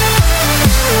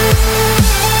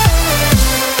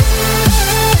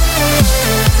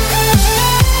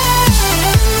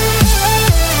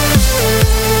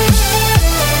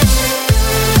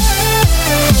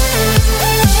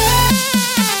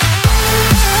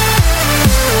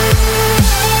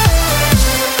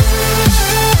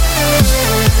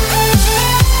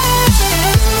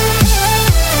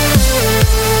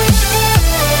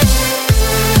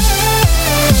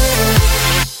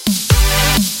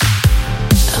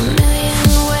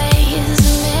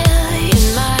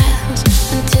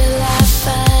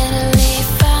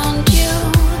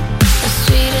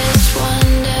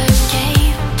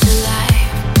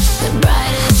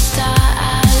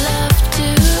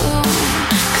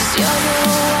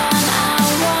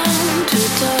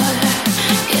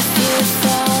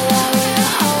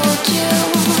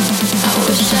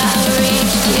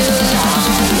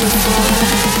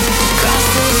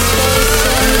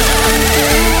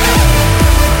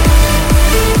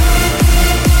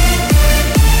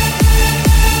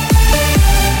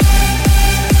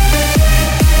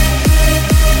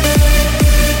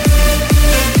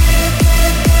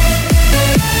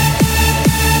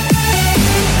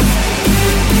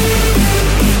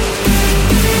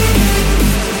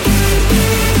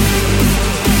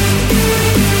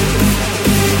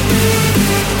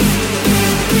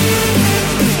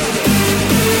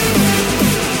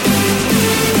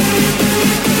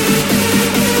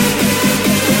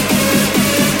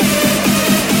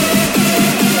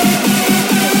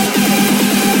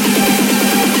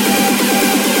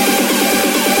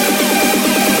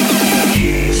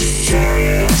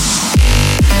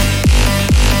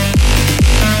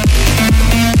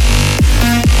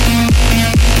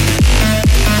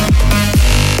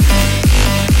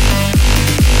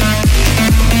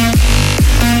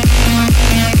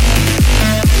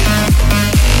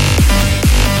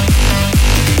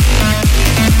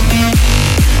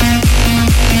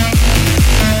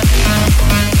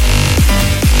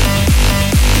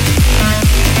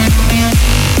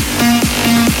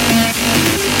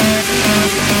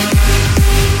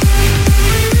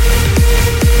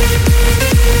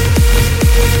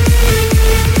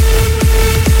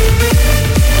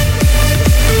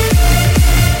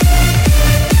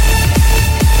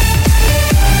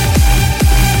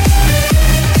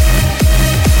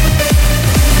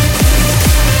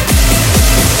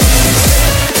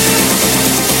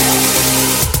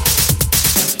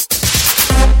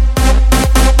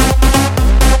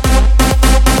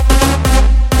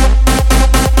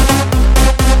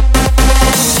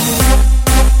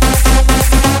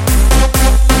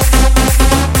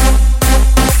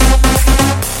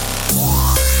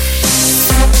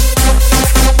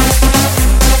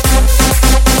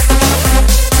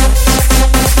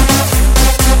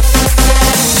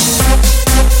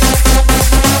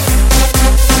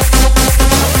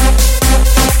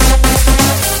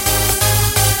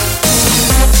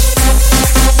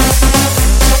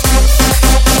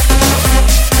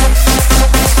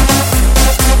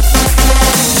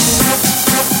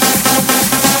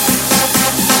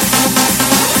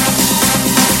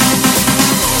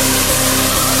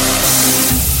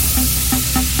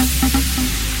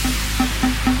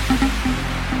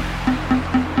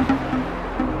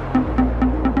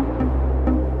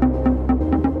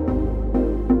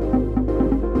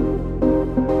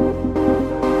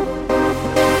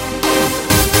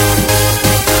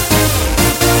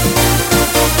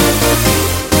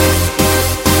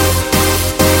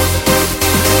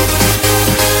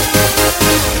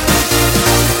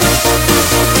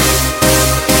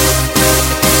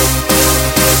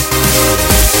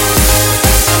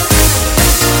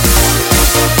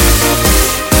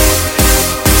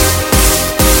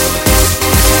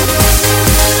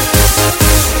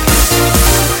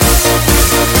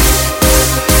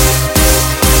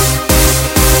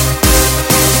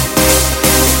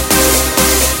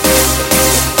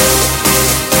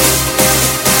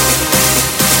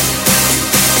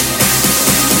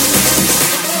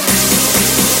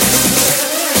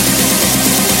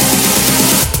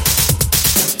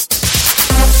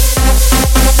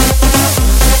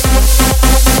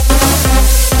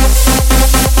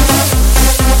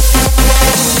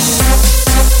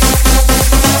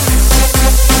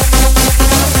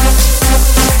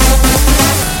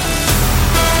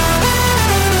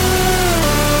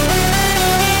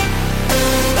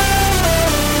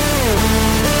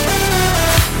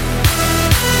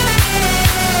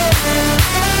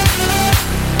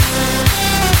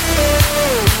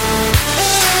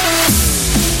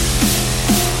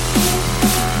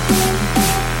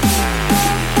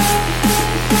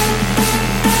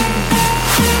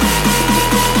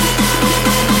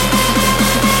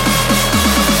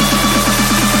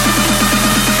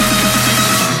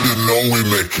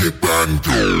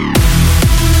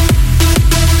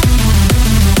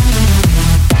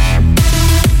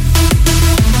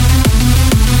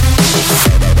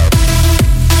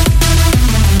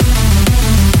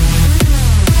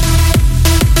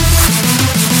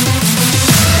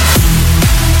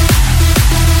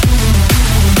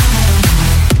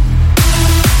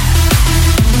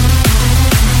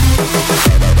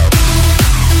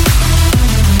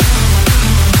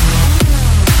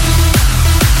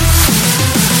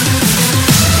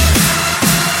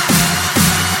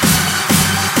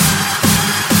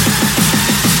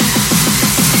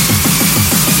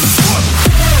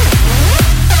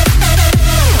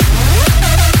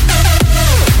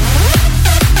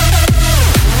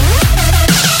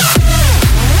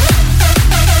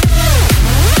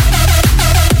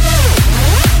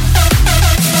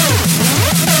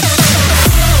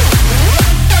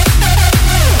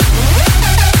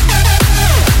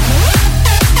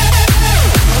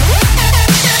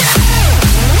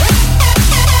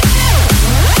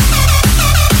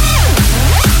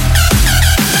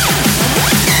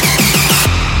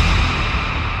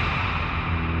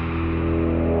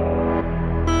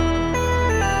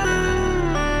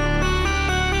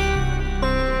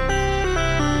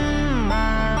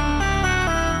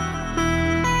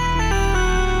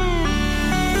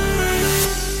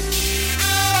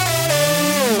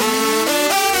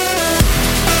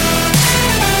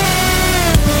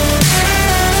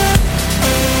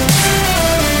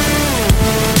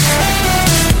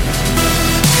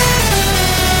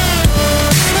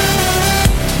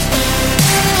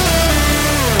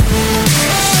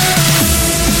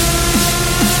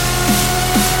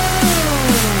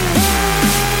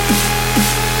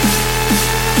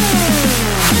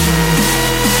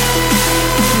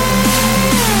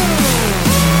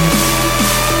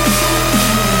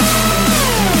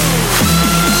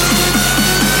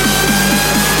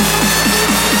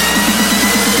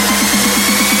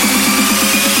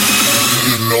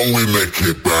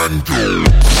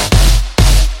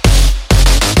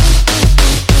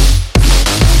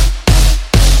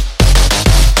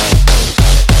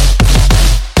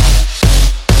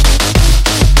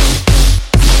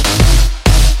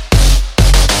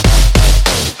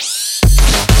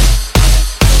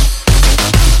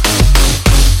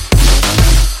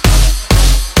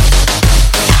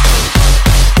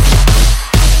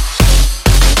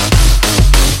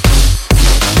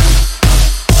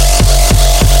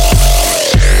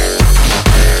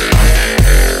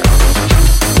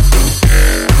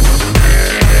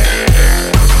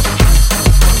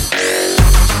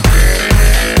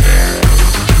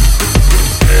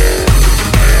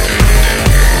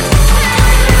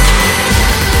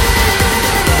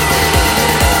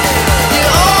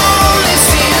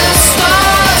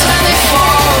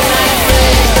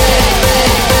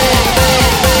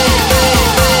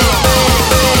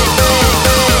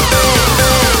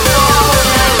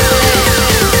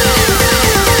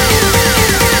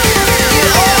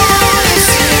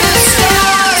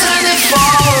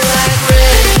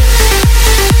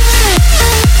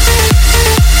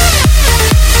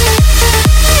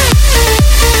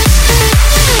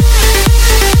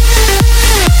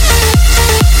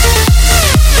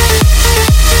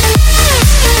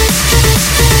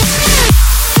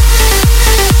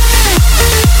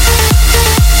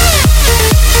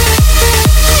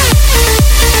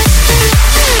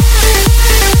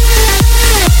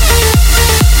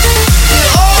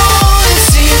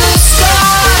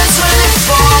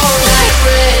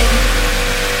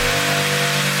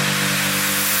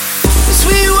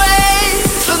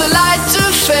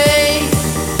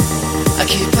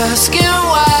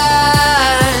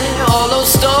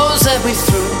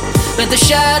 the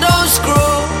shadows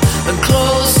grow and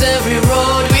close every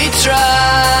road we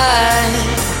try.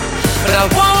 But I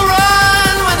won't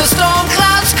run when the storm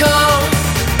clouds come,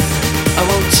 I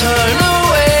won't turn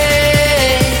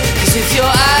away. Cause if your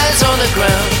eyes on the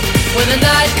ground, when the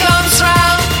night comes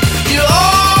round, you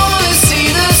only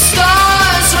see the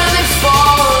stars when they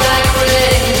fall like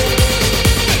rain.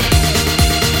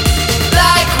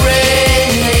 Like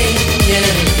rain,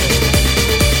 yeah.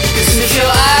 Cause if your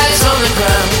eyes on the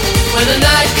ground, when the night